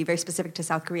safety, very specific to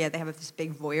South Korea. They have this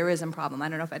big voyeurism problem. I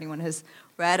don't know if anyone has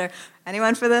read or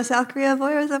anyone for the South Korea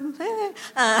voyeurism.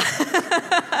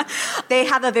 They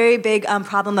have a very big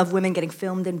problem of women getting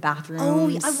filmed in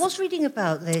bathrooms. Oh, I was reading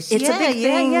about this. It's a big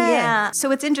thing, yeah. So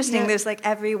it's interesting. Yeah. There's like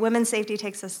every women's safety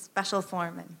takes a special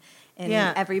form in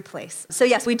every place. So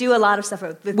yes, we do a lot of stuff.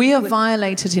 We are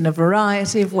violated in a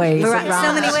variety of ways. So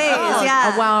many ways,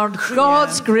 yeah. Around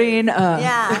God's green earth.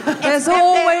 Yeah. There's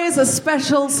always a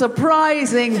special,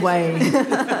 surprising way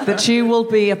that you will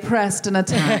be oppressed and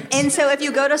attacked. And so if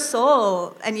you go to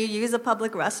Seoul and you use a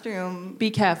public restroom,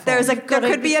 be careful. There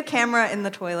could be a camera in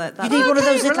the toilet. You need one of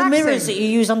those little mirrors that you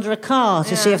use under a car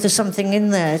to see if there's something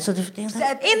in there. Sort of, in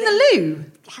the loo?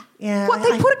 Yeah. What,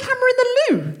 they put a camera in the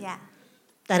loo? Yeah.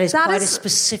 That is quite a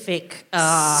specific...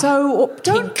 so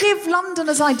don't give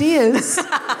Londoners ideas.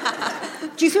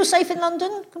 Do you feel safe in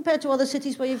London compared to other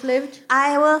cities where you've lived?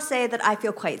 I will say that I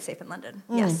feel quite safe in London,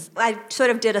 yes. I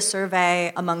sort of did a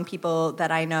survey among people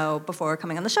that I know before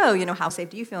coming on the show, you know, how safe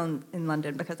do you feel in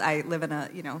London? Because I live in a,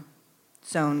 you know,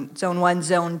 zone 1,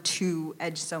 zone 2,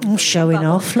 edge zone 3. Showing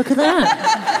off, look at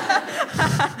that.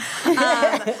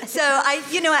 So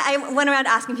I went around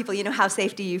asking people, you know, how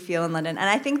safe do you feel in London? And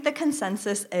I think the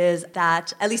consensus is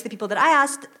that at least the people that I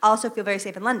asked also feel very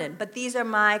safe in London. But these are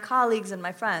my colleagues and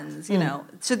my friends, you know.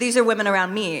 So these are women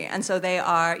around me. And so they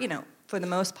are, you know, for the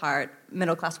most part,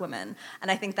 middle-class women. And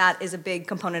I think that is a big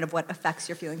component of what affects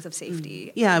your feelings of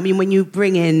safety. Yeah, I mean, when you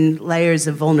bring in layers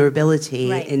of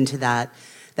vulnerability into that,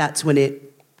 that's when it,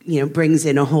 you know, brings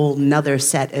in a whole nother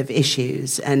set of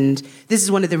issues. And this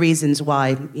is one of the reasons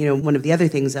why, you know, one of the other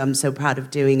things I'm so proud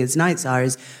of doing as Night Czar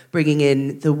is bringing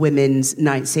in the Women's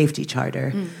Night Safety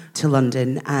Charter to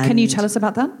London. And can you tell us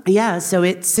about that? Yeah, so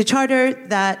it's a charter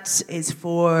that is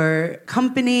for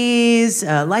companies,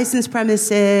 licensed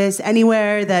premises,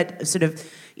 anywhere that sort of,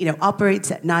 you know,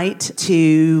 operates at night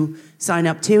to sign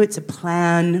up to. It's a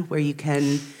plan where you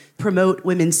can promote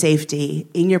women's safety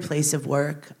in your place of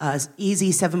work.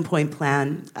 Easy 7-point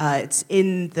plan. It's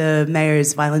in the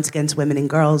mayor's Violence Against Women and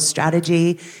Girls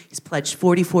strategy. He's pledged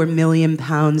 £44 million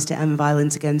to end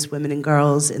violence against women and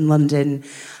girls in London.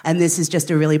 And this is just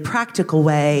a really practical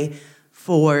way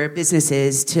for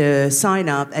businesses to sign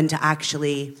up and to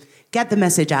actually get the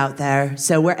message out there.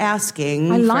 So we're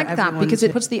asking. I like for that because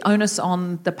it puts the onus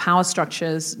on the power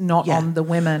structures, not on the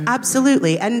women.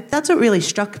 Absolutely. And that's what really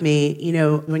struck me,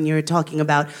 when you were talking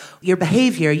about your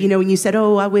behavior, when you said,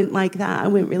 I went like that, I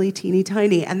went really teeny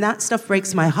tiny. And that stuff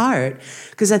breaks my heart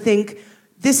because I think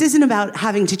this isn't about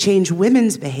having to change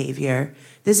women's behavior.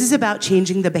 This is about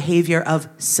changing the behavior of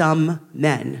some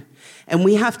men. And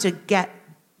we have to get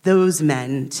those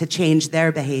men to change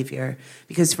their behavior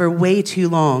because for way too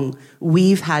long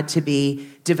we've had to be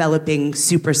developing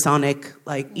supersonic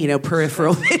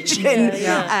peripheral vision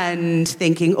and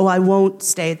thinking, I won't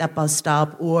stay at that bus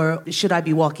stop, or should I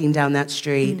be walking down that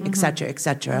street, et cetera, et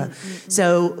cetera.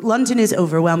 So London is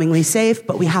overwhelmingly safe,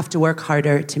 but we have to work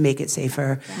harder to make it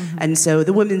safer. And so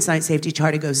the Women's Night Safety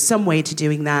Charter goes some way to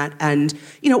doing that. And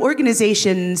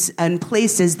organizations and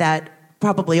places that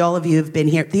probably all of you have been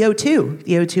here. The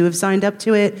O2 have signed up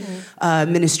to it.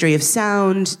 Ministry of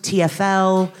Sound,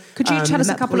 TfL. Could you tell us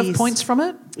a couple Police. of points from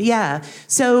it? Yeah.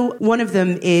 So one of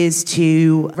them is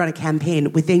to run a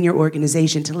campaign within your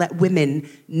organization to let women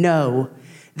know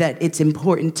that it's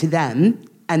important to them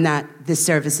and that this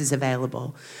service is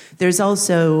available. There's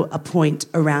also a point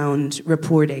around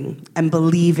reporting and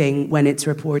believing when it's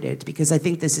reported, because I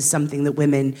think this is something that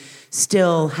women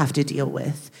still have to deal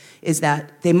with, is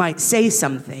that they might say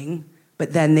something,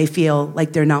 but then they feel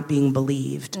like they're not being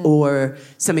believed or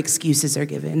some excuses are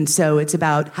given. So it's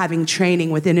about having training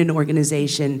within an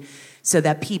organization so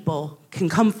that people can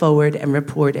come forward and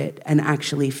report it and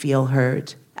actually feel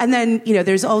heard. And then,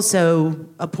 there's also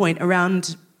a point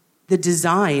around the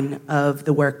design of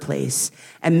the workplace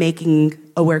and making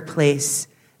a workplace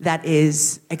that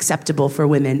is acceptable for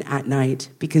women at night.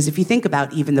 Because if you think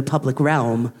about even the public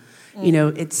realm,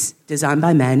 it's designed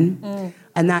by men.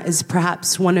 And that is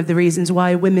perhaps one of the reasons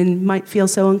why women might feel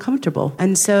so uncomfortable.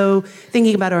 And so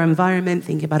thinking about our environment,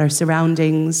 thinking about our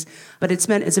surroundings, but it's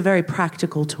meant as a very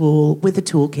practical tool with a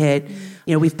toolkit.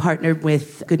 We've partnered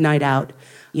with Good Night Out.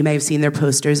 You may have seen their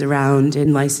posters around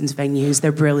in licensed venues.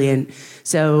 They're brilliant.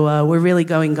 So we're really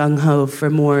going gung-ho for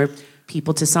more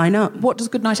people to sign up. What does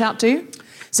Good Night Out do?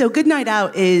 So Good Night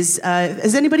Out is,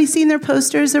 has anybody seen their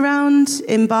posters around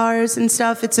in bars and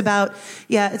stuff? It's about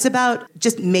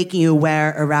just making you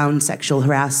aware around sexual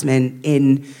harassment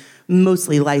in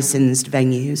mostly licensed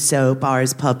venues, so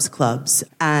bars, pubs, clubs.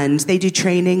 And they do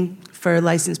training for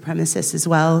licensed premises as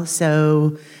well.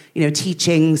 So,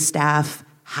 teaching staff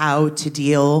how to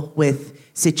deal with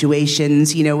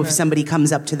situations, if somebody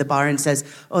comes up to the bar and says,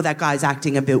 that guy's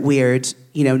acting a bit weird,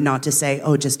 not to say,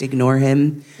 just ignore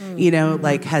him,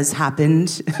 has happened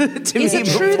to me Is it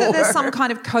before. true that there's some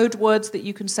kind of code words that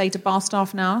you can say to bar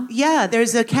staff now? Yeah,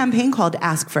 there's a campaign called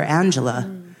Ask for Angela.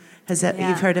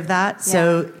 You've heard of that? Yeah.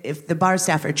 So if the bar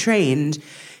staff are trained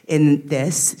in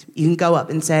this, you can go up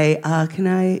and say, can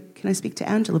I speak to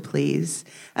Angela, please?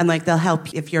 And they'll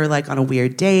help if you're on a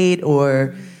weird date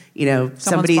or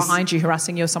somebody's behind you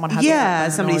harassing you, or someone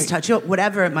has somebody's touched you,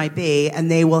 whatever it might be, and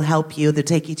they will help you. They'll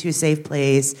take you to a safe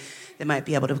place. They might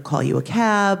be able to call you a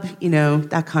cab,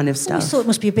 that kind of stuff. I thought it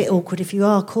must be a bit awkward if you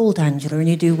are called Angela and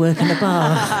you do work in a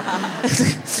bar.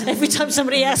 Every time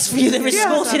somebody asks for you, they're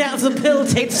escorted out of the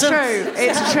building. It's true.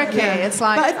 It's tricky. It's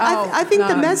like, but I think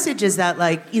the message is that,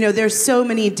 there's so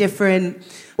many different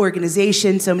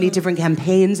organizations, so many different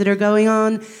campaigns that are going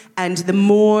on, and the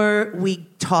more we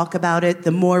talk about it,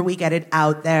 the more we get it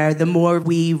out there, the more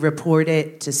we report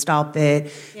it to stop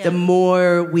it, the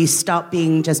more we stop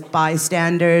being just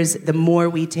bystanders, the more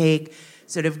we take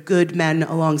sort of good men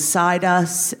alongside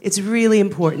us. It's really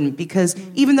important because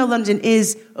even though London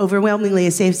is overwhelmingly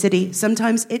a safe city,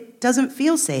 sometimes it doesn't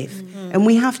feel safe, and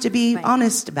we have to be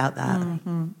honest about that.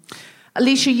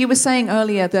 Alicia, you were saying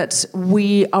earlier that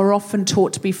we are often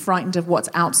taught to be frightened of what's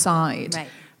outside. Right.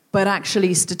 But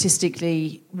actually,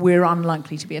 statistically, we're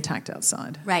unlikely to be attacked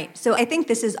outside. Right. So I think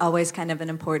this is always kind of an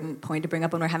important point to bring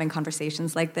up when we're having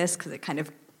conversations like this, because it kind of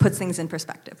puts things in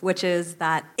perspective, which is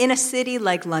that in a city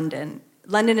like London,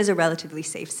 London is a relatively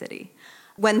safe city.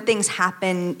 When things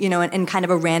happen, in kind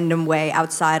of a random way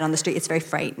outside on the street, it's very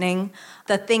frightening.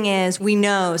 The thing is, we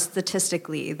know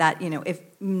statistically that, if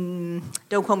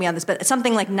don't quote me on this, but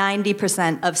something like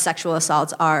 90% of sexual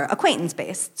assaults are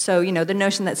acquaintance-based. So, the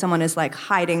notion that someone is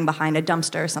hiding behind a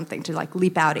dumpster or something to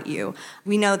leap out at you,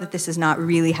 we know that this is not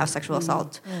really how sexual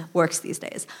assault works these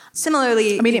days.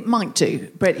 Similarly, it might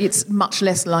do, but it's much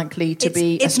less likely to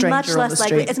be a stranger on the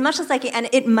street. It's much less likely, and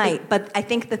it might, but I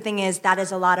think the thing is that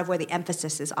is a lot of where the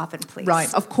emphasis is often placed.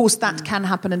 Right, of course that can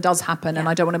happen and does happen, and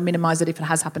I don't want to minimise it if it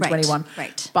has happened to anyone.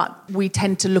 Right. But we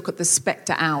tend to look at the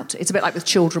spectre out. It's a bit like with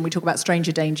children, we talk about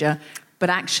stranger danger. but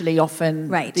actually often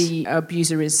the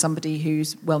abuser is somebody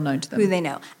who's well known to them. Who they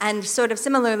know. And sort of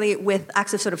similarly with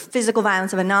acts of sort of physical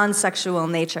violence of a non-sexual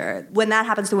nature, when that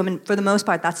happens to women, for the most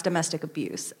part, that's domestic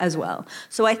abuse as well.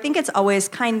 So I think it's always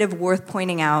kind of worth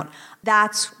pointing out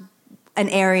that's an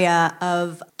area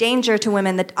of danger to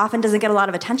women that often doesn't get a lot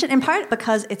of attention, in part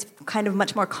because it's kind of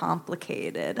much more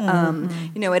complicated.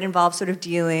 It involves sort of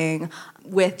dealing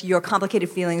with your complicated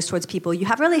feelings towards people you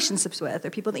have relationships with,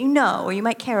 or people that you know or you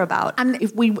might care about. And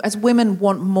if we, as women,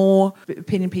 want more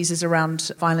opinion pieces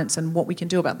around violence and what we can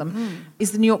do about them,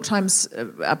 is the New York Times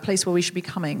a place where we should be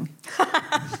coming?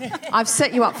 I've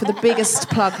set you up for the biggest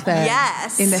plug there.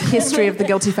 Yes. In the history of the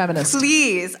guilty feminist.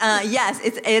 Please. Yes,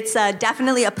 it's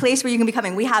definitely a place where you can be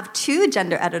coming. We have 2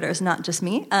 gender editors, not just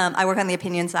me. I work on the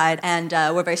opinion side, and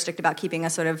we're very strict about keeping a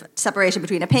sort of separation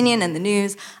between opinion and the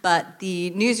news. But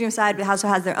the newsroom side also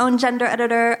has their own gender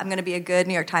editor. I'm going to be a good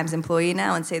New York Times employee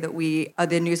now and say that we are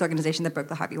the news organization that broke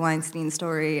the Harvey Weinstein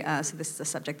story. So this is a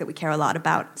subject that we care a lot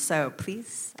about. So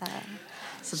please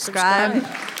subscribe.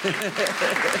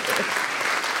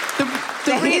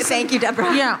 Thank you,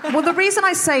 Deborah. Yeah, well, the reason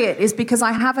I say it is because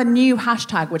I have a new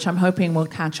hashtag, which I'm hoping will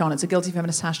catch on. It's a guilty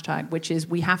feminist hashtag, which is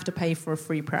we have to pay for a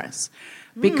free press.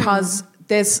 Because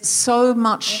there's so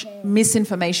much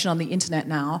misinformation on the internet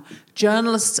now.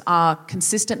 Journalists are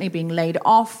consistently being laid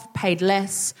off, paid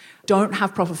less, don't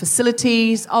have proper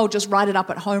facilities. Oh, just write it up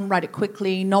at home, write it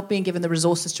quickly, not being given the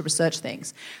resources to research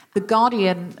things. The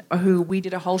Guardian, who we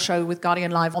did a whole show with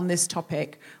Guardian Live on this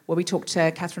topic, where we talked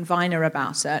to Catherine Viner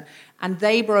about it, and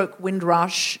they broke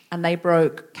Windrush and they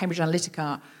broke Cambridge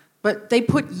Analytica. But they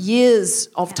put years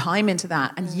of time into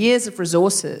that and years of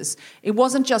resources. It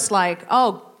wasn't just like,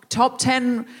 top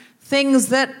 10 things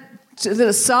that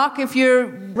suck if you're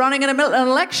running in an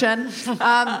election.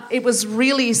 It was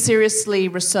really seriously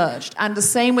researched. And the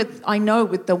same with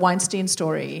the Weinstein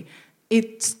story.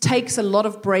 It takes a lot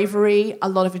of bravery, a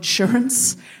lot of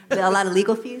insurance. A lot of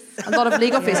legal fees. A lot of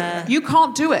legal fees. You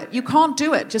can't do it. You can't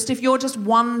do it. Just if you're just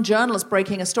one journalist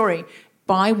breaking a story,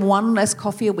 buy 1 less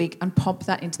coffee a week and pop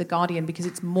that into The Guardian because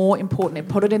it's more important.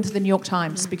 Put it into the New York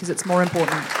Times because it's more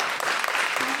important.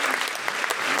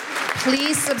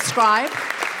 Please subscribe.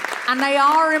 And they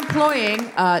are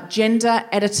employing gender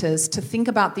editors to think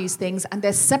about these things, and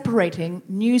they're separating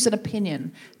news and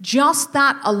opinion. Just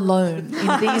that alone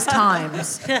in these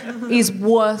times is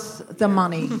worth the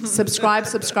money. Subscribe,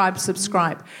 subscribe,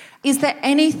 subscribe. Is there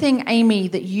anything, Amy,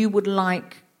 that you would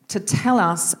like to tell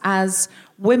us as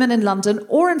women in London,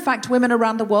 or in fact women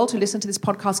around the world who listen to this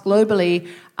podcast globally,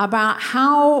 about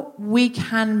how we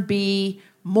can be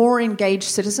more engaged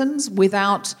citizens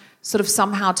without sort of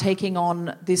somehow taking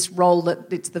on this role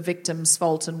that it's the victim's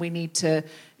fault and we need to,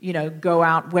 go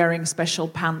out wearing special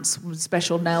pants with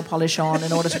special nail polish on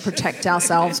in order to protect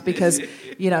ourselves because,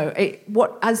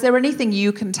 is there anything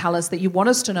you can tell us that you want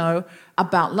us to know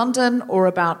about London or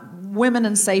about women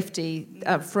and safety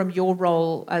from your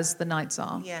role as the Night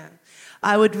Tsar? Yeah.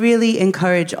 I would really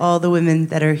encourage all the women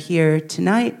that are here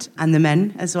tonight, and the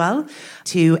men as well,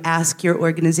 to ask your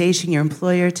organization, your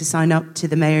employer, to sign up to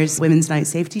the Mayor's Women's Night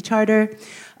Safety Charter.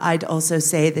 I'd also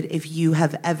say that if you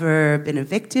have ever been a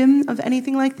victim of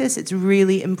anything like this, it's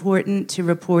really important to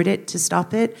report it, to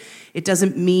stop it. It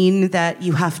doesn't mean that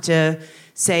you have to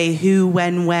say who,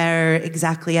 when, where,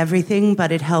 exactly everything,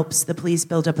 but it helps the police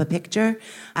build up a picture.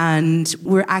 And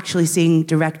we're actually seeing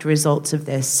direct results of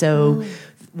this. So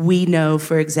we know,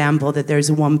 for example, that there's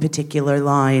one particular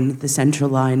line, the Central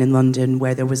Line in London,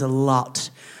 where there was a lot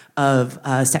of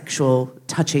sexual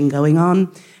touching going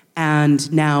on. And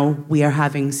now we are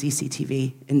having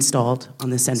CCTV installed on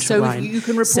the Central Line. So you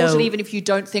can report it even if you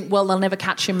don't think, well, they'll never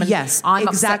catch him. And yes, I'm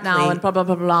exactly. upset now and blah, blah,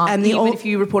 blah, blah. And even if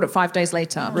you report it 5 days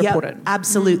later, report it.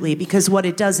 Absolutely, because what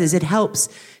it does is it helps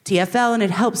TfL and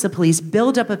it helps the police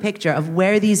build up a picture of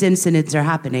where these incidents are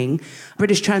happening.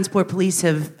 British Transport Police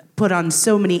have put on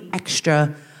so many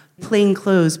extra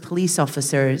plainclothes police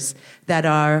officers that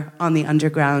are on the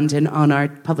underground and on our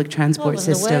public transport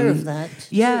system. I wasn't aware of that.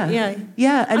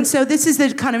 Yeah. And so this is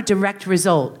the kind of direct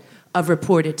result of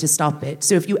report it to stop it.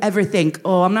 So if you ever think,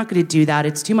 I'm not going to do that,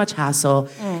 it's too much hassle,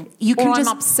 you can I'm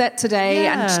upset today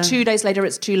and 2 days later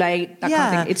it's too late, that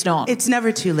kind of thing. It's not. It's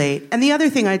never too late. And the other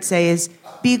thing I'd say is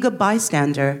be a good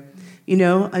bystander.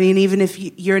 Even if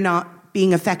you're not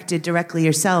being affected directly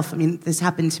yourself. This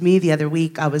happened to me the other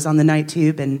week. I was on the night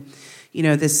tube and,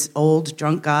 this old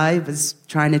drunk guy was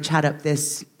trying to chat up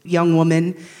this young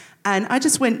woman. And I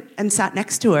just went and sat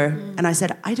next to her, and I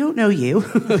said, I don't know you,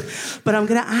 but I'm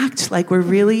going to act like we're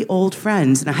really old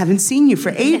friends, and I haven't seen you for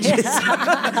ages.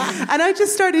 And I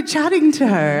just started chatting to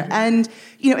her, and,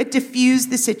 it diffused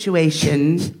the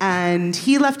situation, and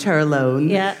he left her alone.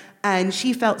 Yeah. And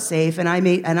she felt safe, and I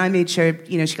made sure,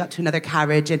 she got to another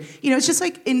carriage. And, it's just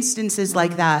like instances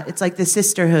like that. It's like the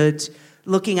sisterhood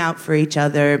looking out for each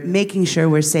other, making sure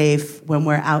we're safe when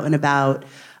we're out and about.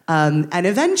 And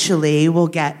eventually we'll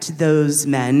get those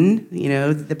men,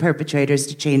 the perpetrators,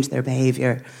 to change their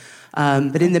behavior.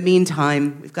 But in the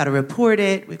meantime, we've got to report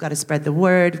it, we've got to spread the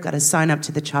word, we've got to sign up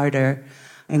to the charter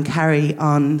and carry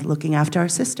on looking after our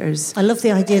sisters. I love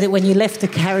the idea that when you left the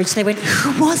carriage, they went,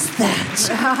 who was that?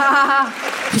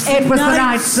 It was the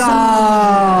Night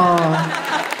Tsar.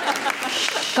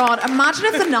 God, imagine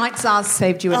if the Night Tsar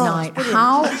saved you at night. Brilliant.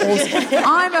 How awesome.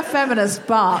 I'm a feminist,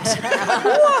 but...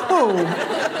 Whoa!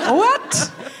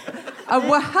 What?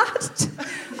 What?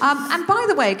 And by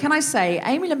the way, can I say,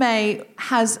 Amy Lamé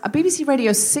has a BBC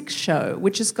Radio 6 show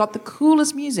which has got the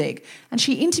coolest music, and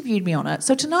she interviewed me on it.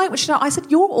 So tonight, I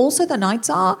said, you're also the Night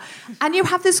Tsar, and you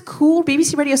have this cool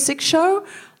BBC Radio 6 show?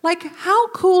 Like, how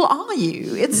cool are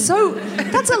you? That's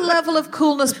a level of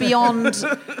coolness beyond...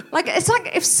 it's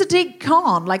like if Sadiq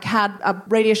Khan, had a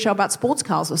radio show about sports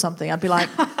cars or something, I'd be like,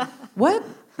 what?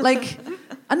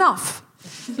 Enough.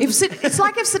 It's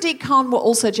like if Sadiq Khan were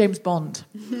also James Bond.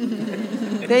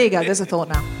 There you go, there's a thought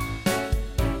now.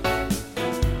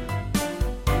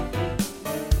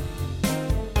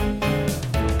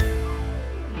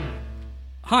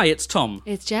 Hi, it's Tom.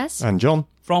 It's Jess. And John.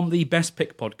 From the Best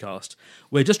Pick podcast.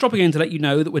 We're just dropping in to let you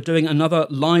know that we're doing another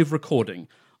live recording.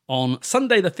 On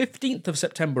Sunday the 15th of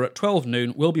September at 12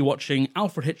 noon, we'll be watching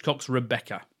Alfred Hitchcock's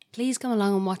Rebecca. Please come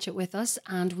along and watch it with us,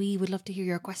 and we would love to hear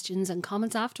your questions and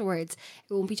comments afterwards.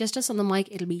 It won't be just us on the mic,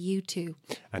 it'll be you too.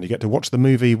 And you get to watch the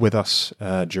movie with us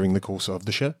during the course of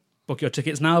the show. Book your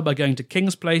tickets now by going to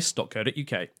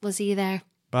kingsplace.co.uk. We'll see you there.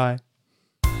 Bye.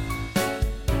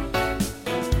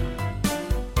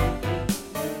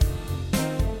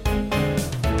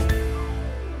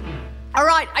 All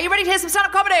right, are you ready to hear some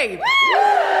stand-up comedy?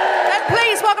 Then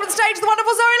please welcome to the stage the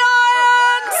wonderful Zoe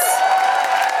Lyons!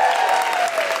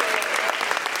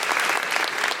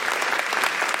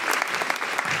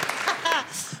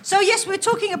 So yes, we're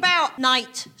talking about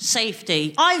night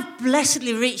safety. I've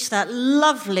blessedly reached that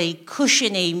lovely,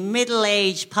 cushiony,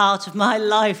 middle-aged part of my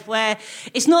life where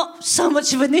it's not so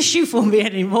much of an issue for me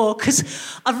anymore because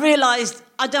I've realised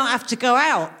I don't have to go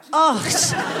out.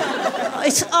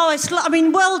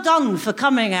 Well done for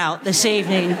coming out this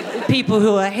evening, people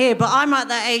who are here. But I'm at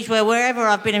that age where wherever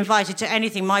I've been invited to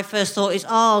anything, my first thought is,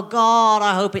 oh, God,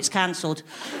 I hope it's cancelled.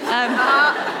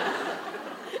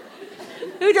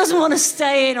 Who doesn't want to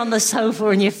stay in on the sofa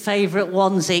in your favourite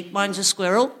onesie? Mine's a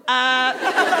squirrel. Night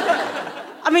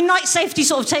safety's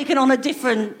sort of taken on a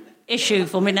different issue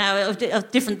for me now, of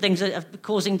different things that are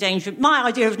causing danger. My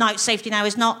idea of night safety now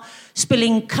is not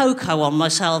spilling cocoa on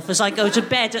myself as I go to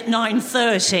bed at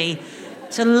 9:30.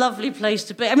 It's a lovely place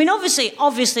to be. Obviously,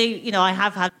 I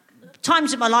have had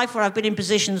times in my life where I've been in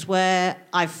positions where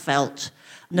I've felt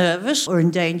nervous or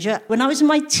in danger. When I was in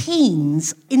my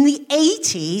teens, in the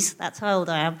 80s, that's how old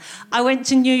I am, I went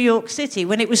to New York City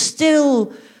when it was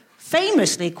still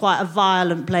famously quite a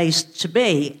violent place to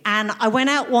be. And I went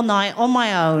out one night on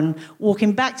my own,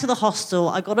 walking back to the hostel.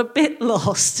 I got a bit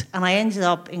lost, and I ended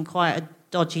up in quite a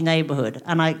dodgy neighbourhood.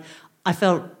 And I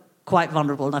felt quite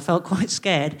vulnerable, and I felt quite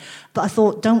scared. But I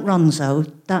thought, don't run, Zoe.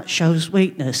 That shows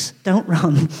weakness. Don't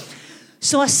run.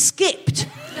 So I skipped.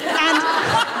 And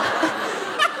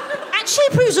actually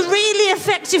it proves a really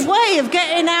effective way of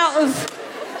getting out of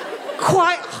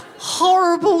quite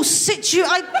horrible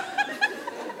situations.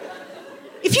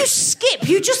 If you skip,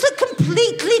 you just look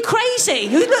completely crazy.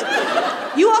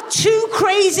 You are too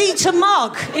crazy to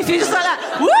mug. If you're just like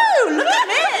that, woo, look at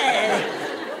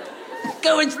me.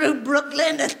 Going through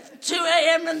Brooklyn at 2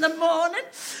 a.m. in the morning.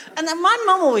 And then my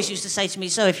mum always used to say to me,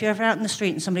 so if you're ever out in the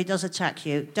street and somebody does attack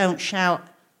you, don't shout,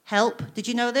 help. Did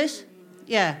you know this?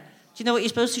 Yeah. Do you know what you're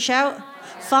supposed to shout?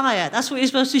 Fire. That's what you're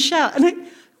supposed to shout. And it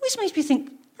always makes me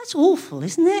think, that's awful,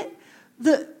 isn't it?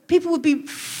 That people would be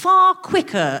far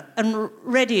quicker and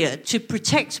readier to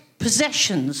protect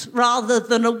possessions rather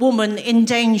than a woman in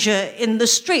danger in the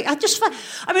street.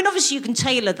 Obviously you can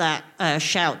tailor that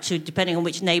shout to depending on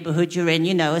which neighbourhood you're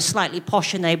in. A slightly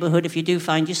posher neighbourhood, if you do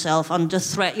find yourself under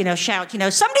threat, shout,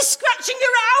 somebody's scratching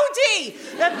your Audi!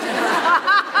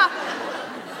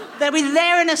 They'll be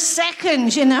there in a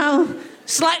second,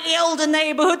 Slightly older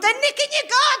neighbourhood, they're nicking your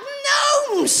garden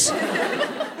gnomes!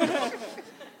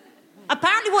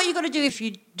 Apparently what you've got to do if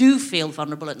you do feel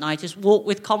vulnerable at night is walk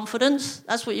with confidence.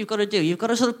 That's what you've got to do. You've got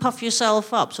to sort of puff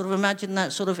yourself up, sort of imagine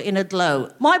that sort of inner glow.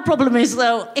 My problem is,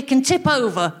 though, it can tip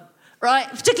over, right?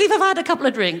 Particularly if I've had a couple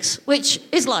of drinks, which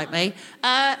is like me.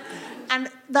 And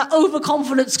that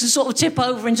overconfidence can sort of tip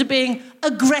over into being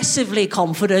aggressively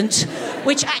confident,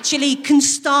 which actually can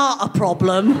start a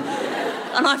problem.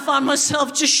 And I find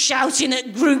myself just shouting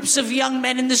at groups of young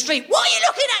men in the street, "What are you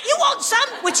looking at? You want some?"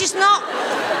 Which is not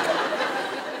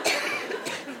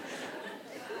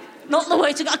the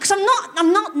way to go. Because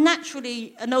I'm not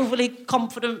naturally an overly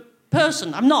confident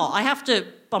person. I'm not. I have to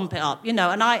bump it up, you know.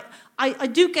 And I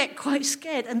do get quite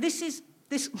scared. And this is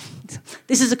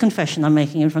a confession I'm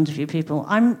making in front of you people.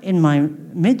 I'm in my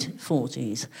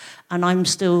mid-40s, and I'm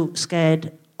still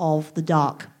scared of the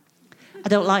dark. I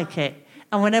don't like it.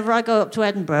 And whenever I go up to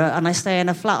Edinburgh and I stay in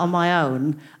a flat on my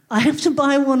own, I have to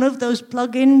buy one of those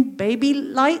plug-in baby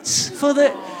lights for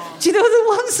the... Do you know the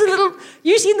ones, the little...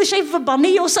 usually in the shape of a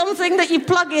bunny or something that you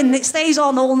plug in, it stays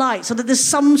on all night so that there's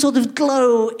some sort of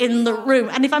glow in the room.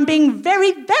 And if I'm being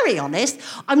very, very honest,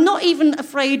 I'm not even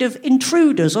afraid of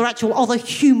intruders or actual other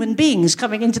human beings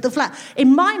coming into the flat.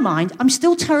 In my mind, I'm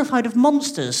still terrified of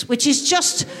monsters, which is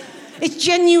just... It's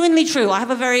genuinely true. I have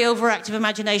a very overactive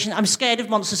imagination. I'm scared of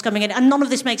monsters coming in, and none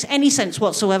of this makes any sense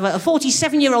whatsoever. A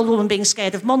 47-year-old woman being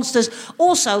scared of monsters.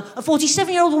 Also, a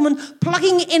 47-year-old woman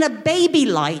plugging in a baby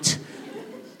light.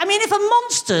 I mean, if a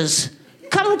monsters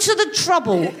come to the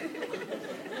trouble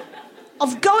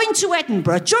of going to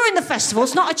Edinburgh during the festival,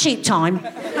 it's not a cheap time.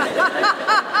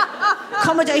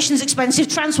 Accommodation's expensive,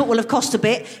 transport will have cost a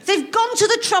bit. They've gone to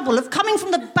the trouble of coming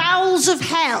from the bowels of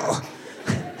hell,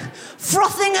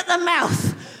 frothing at the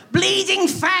mouth, bleeding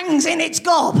fangs in its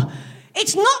gob.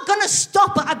 It's not going to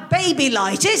stop at a baby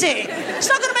light, is it? It's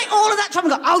not going to make all of that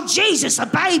trouble and go, "Oh, Jesus, a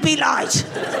baby light.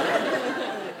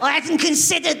 I hadn't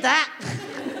considered that."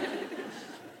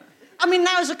 I mean,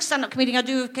 now as a stand-up comedian, I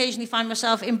do occasionally find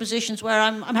myself in positions where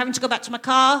I'm having to go back to my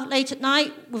car late at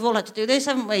night. We've all had to do this,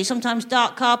 haven't we? Sometimes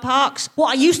dark car parks.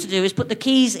 What I used to do is put the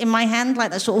keys in my hand,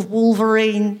 like that sort of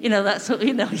Wolverine, you know, that sort of,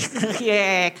 you know,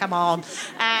 yeah, come on.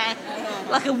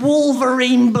 Like a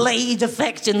Wolverine blade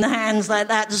effect in the hands like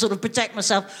that to sort of protect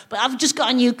myself. But I've just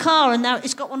got a new car, and now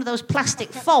it's got one of those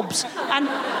plastic fobs. And...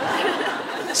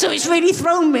 so it's really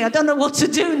thrown me. I don't know what to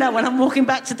do now when I'm walking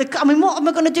back to the car. I mean, what am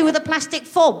I going to do with a plastic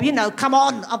fob? You know, come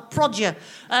on, I'll prod you.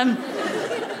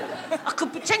 I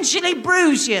could potentially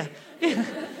bruise you.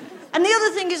 And the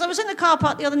other thing is, I was in the car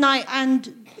park the other night and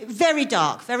very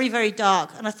dark, very, very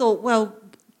dark. And I thought, well,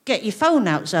 get your phone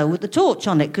out, Zoe, with the torch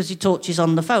on it, because your torch is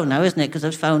on the phone now, isn't it? Because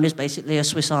the phone is basically a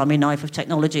Swiss Army knife of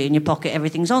technology in your pocket,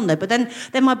 everything's on there. But then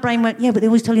my brain went, yeah, but they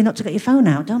always tell you not to get your phone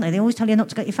out, don't they? They always tell you not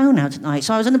to get your phone out at night.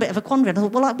 So I was in a bit of a quandary. I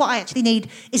thought, well, what I actually need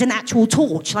is an actual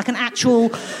torch, like an actual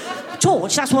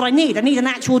torch. That's what I need. I need an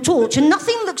actual torch. And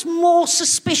nothing looks more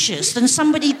suspicious than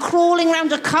somebody crawling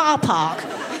around a car park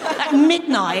at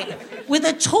midnight with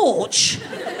a torch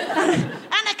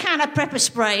and a can of pepper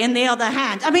spray in the other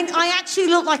hand. I mean, I actually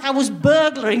looked like I was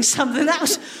burglaring something.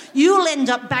 You'll end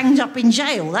up banged up in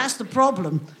jail. That's the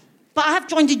problem. But I have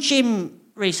joined a gym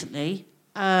recently.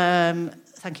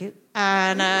 Thank you.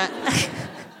 And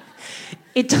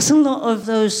it does a lot of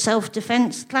those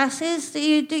self-defense classes that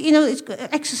you do. You know,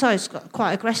 exercise is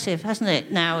quite aggressive, hasn't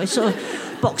it, now? It's sort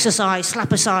of boxer-size,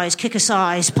 slapper-size,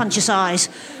 kicker-size, puncher-size.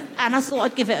 And I thought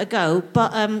I'd give it a go.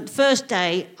 But first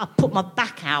day, I put my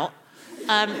back out.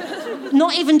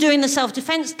 Not even doing the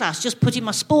self-defense class, just putting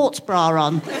my sports bra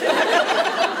on.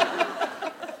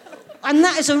 And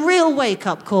that is a real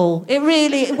wake-up call. It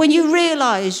really, when you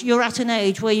realise you're at an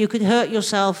age where you could hurt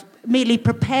yourself merely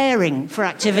preparing for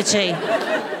activity.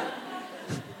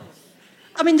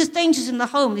 I mean, there's dangers in the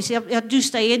home. You see, I do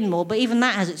stay in more, but even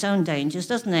that has its own dangers,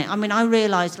 doesn't it? I mean, I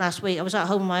realised last week I was at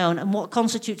home on my own, and what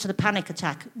constitutes a panic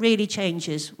attack really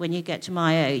changes when you get to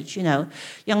my age, you know.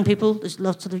 Young people, there's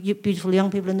lots of beautiful young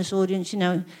people in this audience, you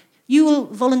know. You will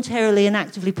voluntarily and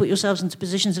actively put yourselves into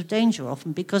positions of danger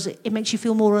often because it makes you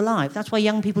feel more alive. That's why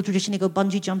young people traditionally go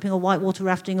bungee jumping or whitewater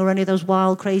rafting or any of those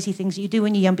wild, crazy things that you do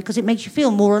when you're young because it makes you feel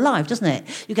more alive, doesn't it?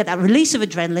 You get that release of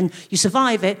adrenaline, you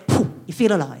survive it, you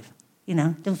feel alive. You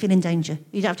know, don't feel in danger.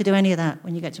 You don't have to do any of that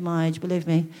when you get to my age, believe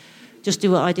me. Just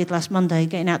do what I did last Monday,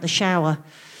 getting out the shower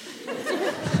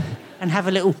and have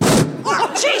a little...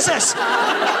 Oh, Jesus!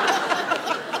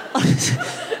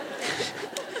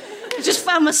 I just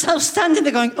found myself standing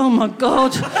there going, oh, my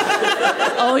God.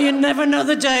 Oh, you never know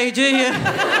the day, do you?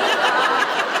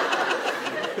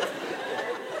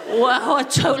 Wow, I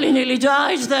totally nearly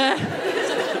died there.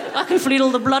 I can feel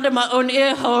all the blood in my own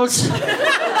ear holes.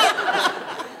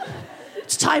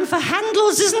 It's time for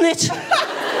handles, isn't it?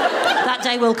 That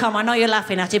day will come. I know you're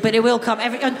laughing at it, but it will come.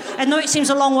 I know it seems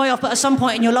a long way off, but at some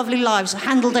point in your lovely lives,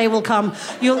 handle day will come.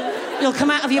 You'll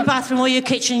come out of your bathroom or your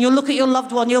kitchen, you'll look at your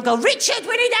loved one, you'll go, Richard,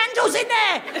 we need handles in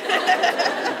there!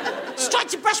 Just tried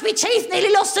to brush my teeth,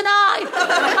 nearly lost an eye.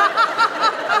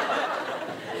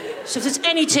 So if there's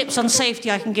any tips on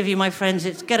safety I can give you, my friends,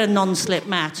 it's get a non-slip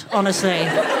mat, honestly.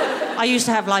 I used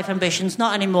to have life ambitions,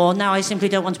 not anymore. Now I simply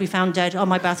don't want to be found dead on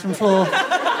my bathroom floor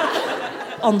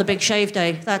on the big shave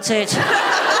day. That's it.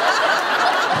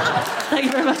 Thank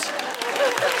you very much.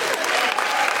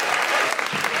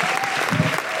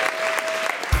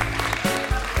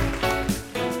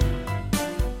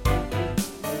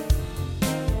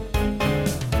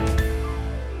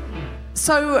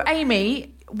 So,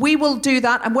 Amy, we will do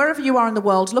that, and wherever you are in the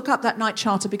world, look up that night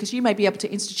charter because you may be able to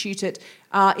institute it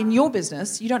in your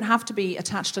business. You don't have to be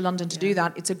attached to London to do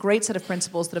that. It's a great set of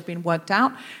principles that have been worked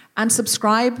out. And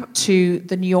subscribe to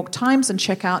the New York Times and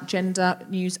check out Gender,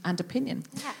 News and Opinion.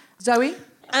 Yeah. Zoe?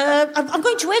 I'm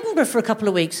going to Edinburgh for a couple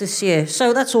of weeks this year,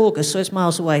 so that's August, so it's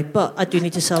miles away, but I do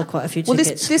need to sell quite a few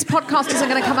tickets. Well, this podcast isn't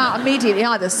going to come out immediately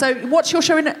either, so what's your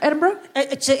show in Edinburgh?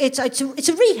 It's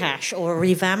a rehash or a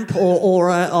revamp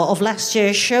or of last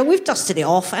year's show. We've dusted it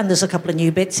off, and there's a couple of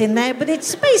new bits in there, but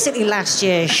it's basically last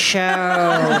year's show.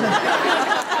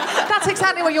 That's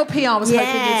exactly what your PR was hoping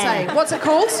you'd say. What's it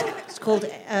called? It's called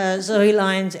Zoe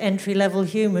Lyons Entry-Level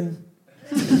Human.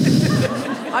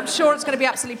 I'm sure it's going to be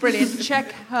absolutely brilliant.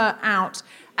 Check her out.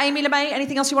 Amy Lamé,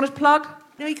 anything else you wanted to plug?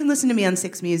 No, you can listen to me on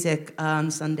Six Music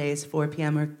on Sundays, 4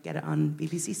 p.m, or get it on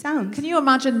BBC Sound. Can you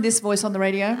imagine this voice on the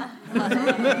radio?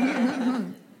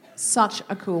 Such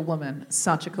a cool woman.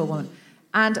 Such a cool woman.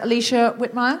 And Alicia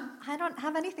Wittmeyer? I don't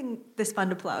have anything this fun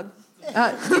to plug.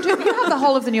 You do. You have the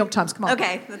whole of the New York Times. Come on.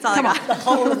 Okay, that's all I got. The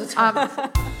whole of the time.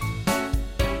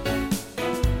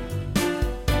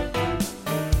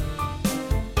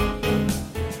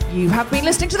 You have been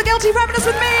listening to The Guilty Feminist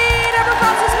with me, Deborah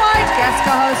Francis-White, guest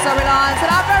co-host Zoe Lyons, and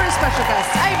our very special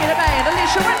guests, Amy Lamé and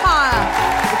Alicia Wittmeyer.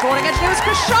 The recording engineer was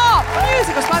Chris Sharp. The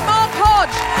music was by Mark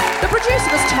Hodge. The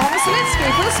producer was Thomas Selinsky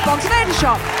for The Spontaneity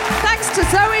Shop. Thanks to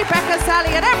Zoe, Becca,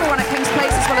 Sally, and everyone at King's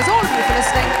Place, as well as all of you for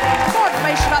listening. For more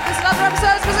information about this and other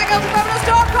episodes, visit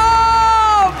guiltyfeminist.com.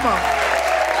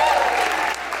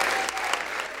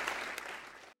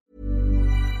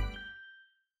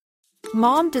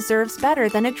 Mom deserves better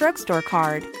than a drugstore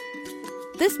card.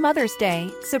 This Mother's Day,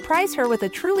 surprise her with a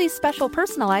truly special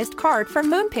personalized card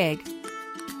from Moonpig.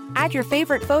 Add your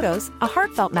favorite photos, a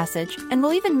heartfelt message, and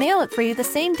we'll even mail it for you the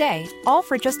same day, all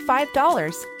for just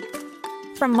 $5.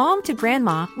 From mom to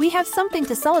grandma, we have something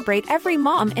to celebrate every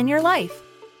mom in your life.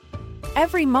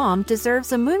 Every mom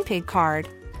deserves a Moonpig card.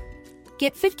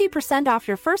 Get 50% off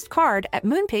your first card at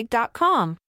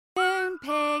moonpig.com.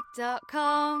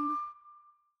 Moonpig.com.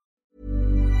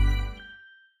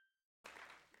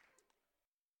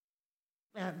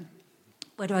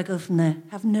 Where do I go from there?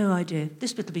 Have no idea.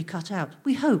 This bit will be cut out.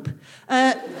 We hope.